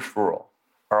most rural,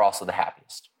 are also the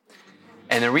happiest.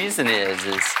 And the reason is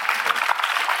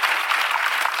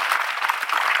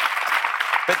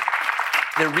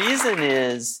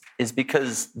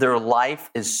because their life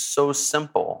is so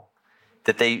simple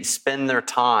that they spend their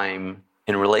time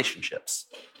in relationships.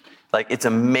 Like, it's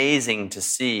amazing to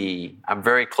see. I'm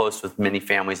very close with many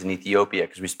families in Ethiopia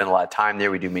because we spend a lot of time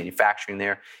there. We do manufacturing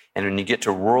there. And when you get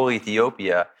to rural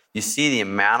Ethiopia, you see the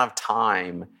amount of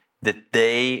time that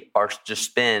they are just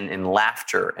spend in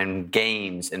laughter and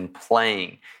games and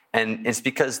playing. And it's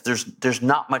because there's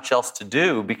not much else to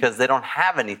do because they don't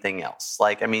have anything else.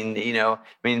 Like,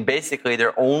 basically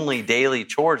their only daily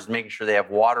chores is making sure they have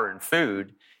water and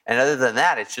food. And other than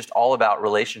that, it's just all about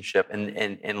relationship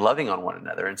and loving on one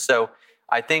another. And so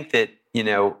I think that,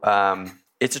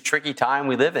 it's a tricky time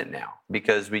we live in now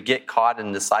because we get caught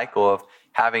in the cycle of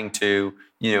having to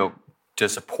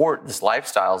support these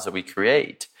lifestyles that we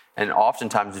create. And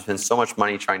oftentimes we spend so much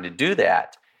money trying to do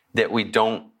that we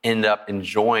don't end up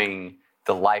enjoying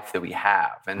the life that we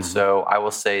have. And so I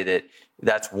will say that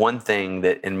that's one thing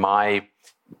that in my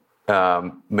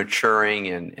maturing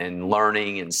and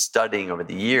learning and studying over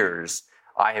the years,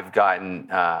 I have gotten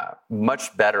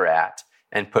much better at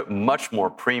and put much more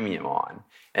premium on.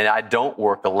 And I don't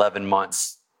work 11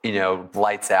 months,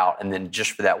 lights out, and then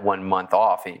just for that 1 month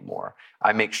off anymore.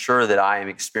 I make sure that I am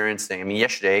experiencing.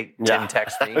 Yesterday, Tim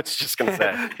texted me. I was just going to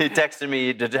say. He texted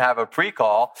me to have a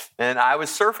pre-call, and I was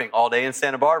surfing all day in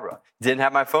Santa Barbara. Didn't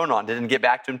have my phone on. Didn't get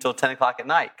back to him until 10 o'clock at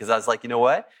night because I was like, you know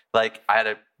what? Like, I had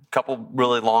a couple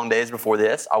really long days before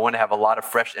this. I want to have a lot of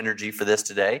fresh energy for this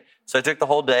today. So I took the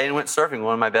whole day and went surfing with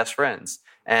one of my best friends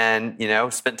and,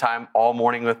 spent time all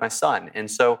morning with my son.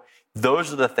 And so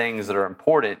those are the things that are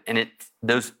important. And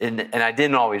I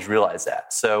didn't always realize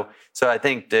that. So I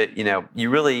think that,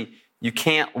 you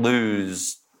can't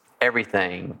lose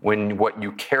everything when what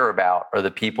you care about are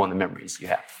the people and the memories you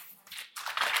have.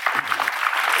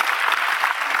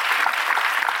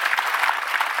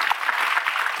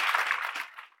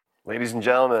 Ladies and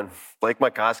gentlemen, Blake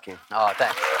Mycoskie. Oh,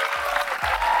 thanks.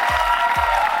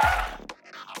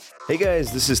 Hey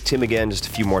guys, this is Tim again. Just a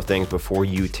few more things before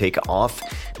you take off.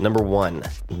 Number one,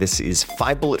 this is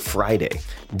 5 Bullet Friday.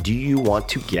 Do you want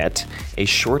to get a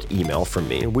short email from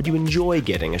me? Would you enjoy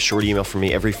getting a short email from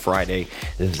me every Friday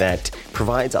that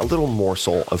provides a little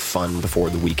morsel of fun before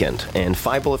the weekend? And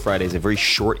 5 Bullet Friday is a very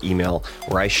short email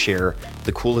where I share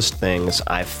the coolest things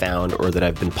I've found or that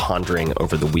I've been pondering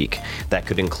over the week. That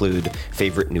could include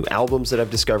favorite new albums that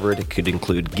I've discovered. It could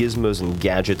include gizmos and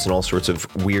gadgets and all sorts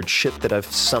of weird shit that I've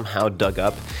somehow dug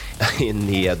up in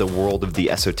the world of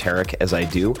the esoteric as I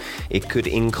do. It could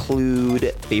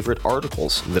include favorite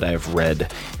articles that I've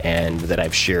read and that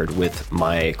I've shared with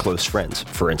my close friends,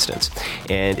 for instance.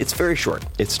 And it's very short.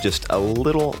 It's just a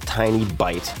little tiny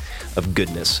bite of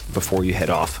goodness before you head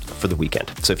off for the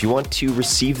weekend. So if you want to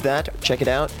receive that, check it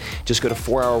out. Just go to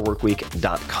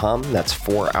 4hourworkweek.com. That's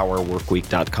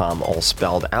 4hourworkweek.com, all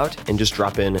spelled out, and just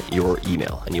drop in your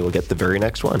email and you will get the very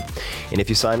next one. And if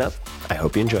you sign up, I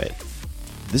hope you enjoy it.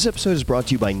 This episode is brought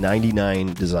to you by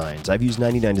 99 Designs. I've used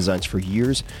 99 Designs for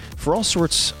years for all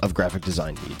sorts of graphic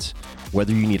design needs.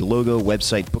 Whether you need a logo,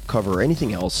 website, book cover, or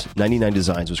anything else, 99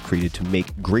 Designs was created to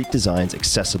make great designs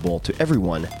accessible to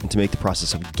everyone and to make the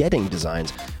process of getting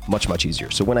designs much, much easier.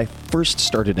 So when I first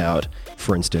started out,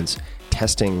 for instance,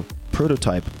 testing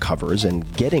prototype covers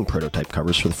and getting prototype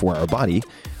covers for the 4-Hour Body,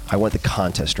 I went the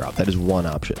contest route. That is one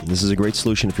option. This is a great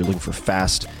solution if you're looking for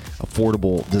fast,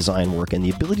 affordable design work and the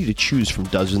ability to choose from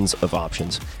dozens of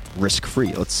options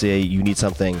risk-free. Let's say you need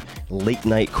something late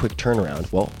night, quick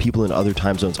turnaround. Well, people in other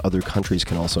time zones, other countries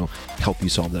can also help you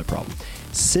solve that problem.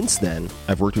 Since then,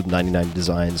 I've worked with 99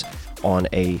 Designs on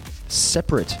a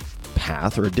separate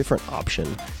path or a different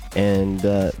option, and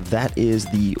that is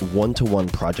the one-to-one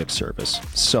project service.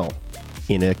 So,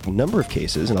 in a number of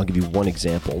cases, and I'll give you one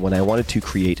example, when I wanted to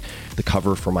create the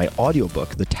cover for my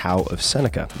audiobook, The Tao of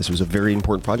Seneca, this was a very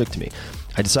important project to me,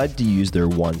 I decided to use their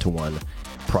one-to-one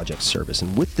project service.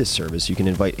 And with this service, you can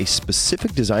invite a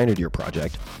specific designer to your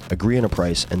project, agree on a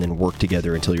price, and then work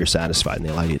together until you're satisfied. And they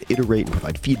allow you to iterate and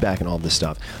provide feedback and all this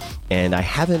stuff. And I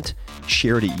haven't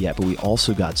shared it yet, but we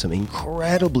also got some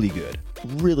incredibly good,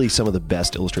 really some of the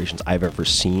best illustrations I've ever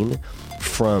seen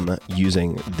from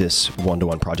using this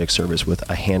one-to-one project service with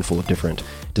a handful of different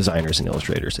designers and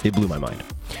illustrators. It blew my mind.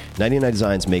 99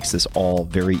 Designs makes this all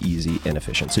very easy and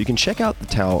efficient. So you can check out the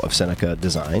Tao of Seneca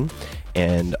design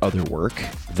and other work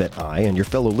that I and your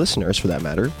fellow listeners, for that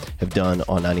matter, have done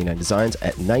on 99 Designs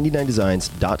at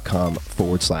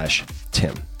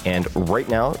 99designs.com/Tim. And right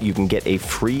now, you can get a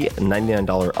free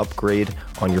 $99 upgrade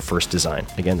on your first design.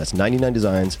 Again, that's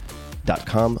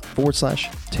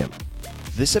 99designs.com/Tim.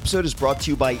 This episode is brought to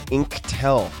you by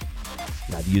Inktel.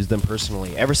 I've used them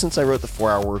personally. Ever since I wrote the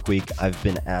 4-Hour Workweek, I've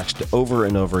been asked over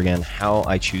and over again how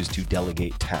I choose to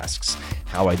delegate tasks,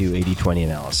 how I do 80-20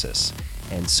 analysis,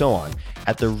 and so on.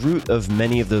 At the root of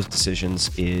many of those decisions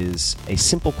is a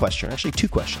simple question, actually two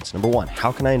questions. Number one,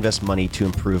 how can I invest money to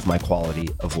improve my quality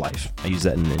of life? I use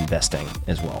that in investing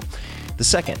as well. The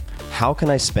second, how can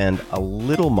I spend a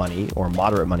little money or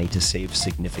moderate money to save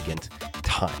significant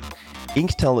time?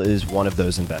 Inktel is one of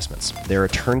those investments. They're a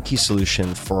turnkey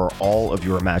solution for all of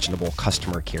your imaginable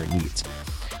customer care needs.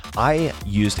 I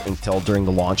used Inktel during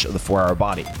the launch of the 4-Hour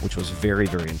Body, which was very,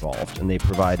 very involved, and they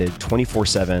provided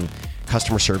 24/7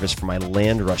 customer service for my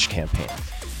Land Rush campaign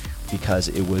because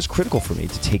it was critical for me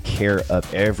to take care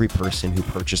of every person who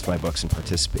purchased my books and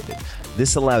participated.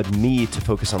 This allowed me to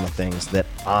focus on the things that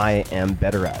I am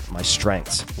better at, my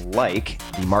strengths, like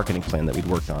the marketing plan that we'd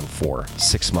worked on for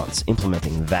 6 months,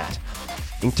 implementing that.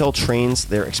 Inktel trains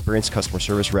their experienced customer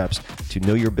service reps to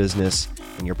know your business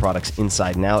and your products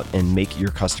inside and out and make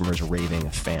your customers raving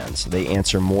fans. They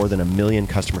answer more than 1 million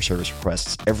customer service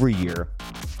requests every year,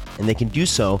 and they can do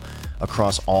so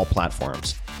across all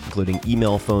platforms, including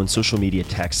email, phone, social media,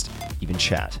 text, even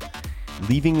chat.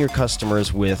 Leaving your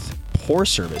customers with poor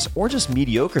service or just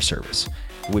mediocre service,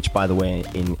 which, by the way,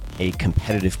 in a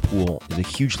competitive pool is a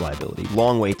huge liability.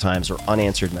 Long wait times or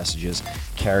unanswered messages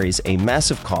carries a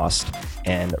massive cost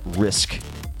and risk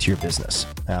to your business.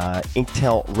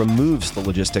 Inktel removes the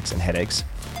logistics and headaches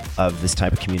of this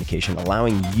type of communication,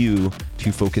 allowing you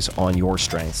to focus on your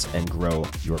strengths and grow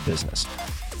your business.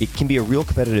 It can be a real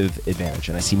competitive advantage,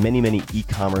 and I see many, many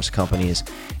e-commerce companies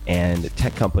and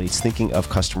tech companies thinking of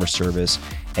customer service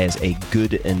as a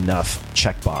good enough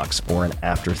checkbox or an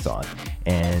afterthought.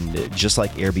 And just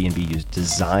like Airbnb used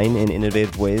design in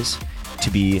innovative ways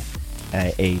to be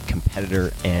a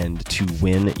competitor and to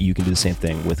win, you can do the same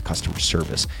thing with customer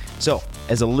service. So,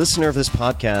 as a listener of this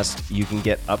podcast, you can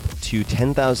get up to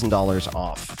 $10,000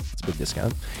 off. It's a big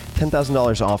discount.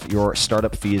 $10,000 off your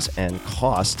startup fees and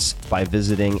costs by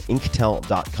visiting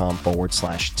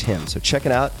inktel.com/Tim. So check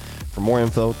it out. For more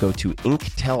info, go to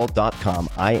inktel.com,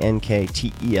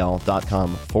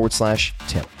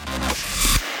 INKTEL.com/Tim.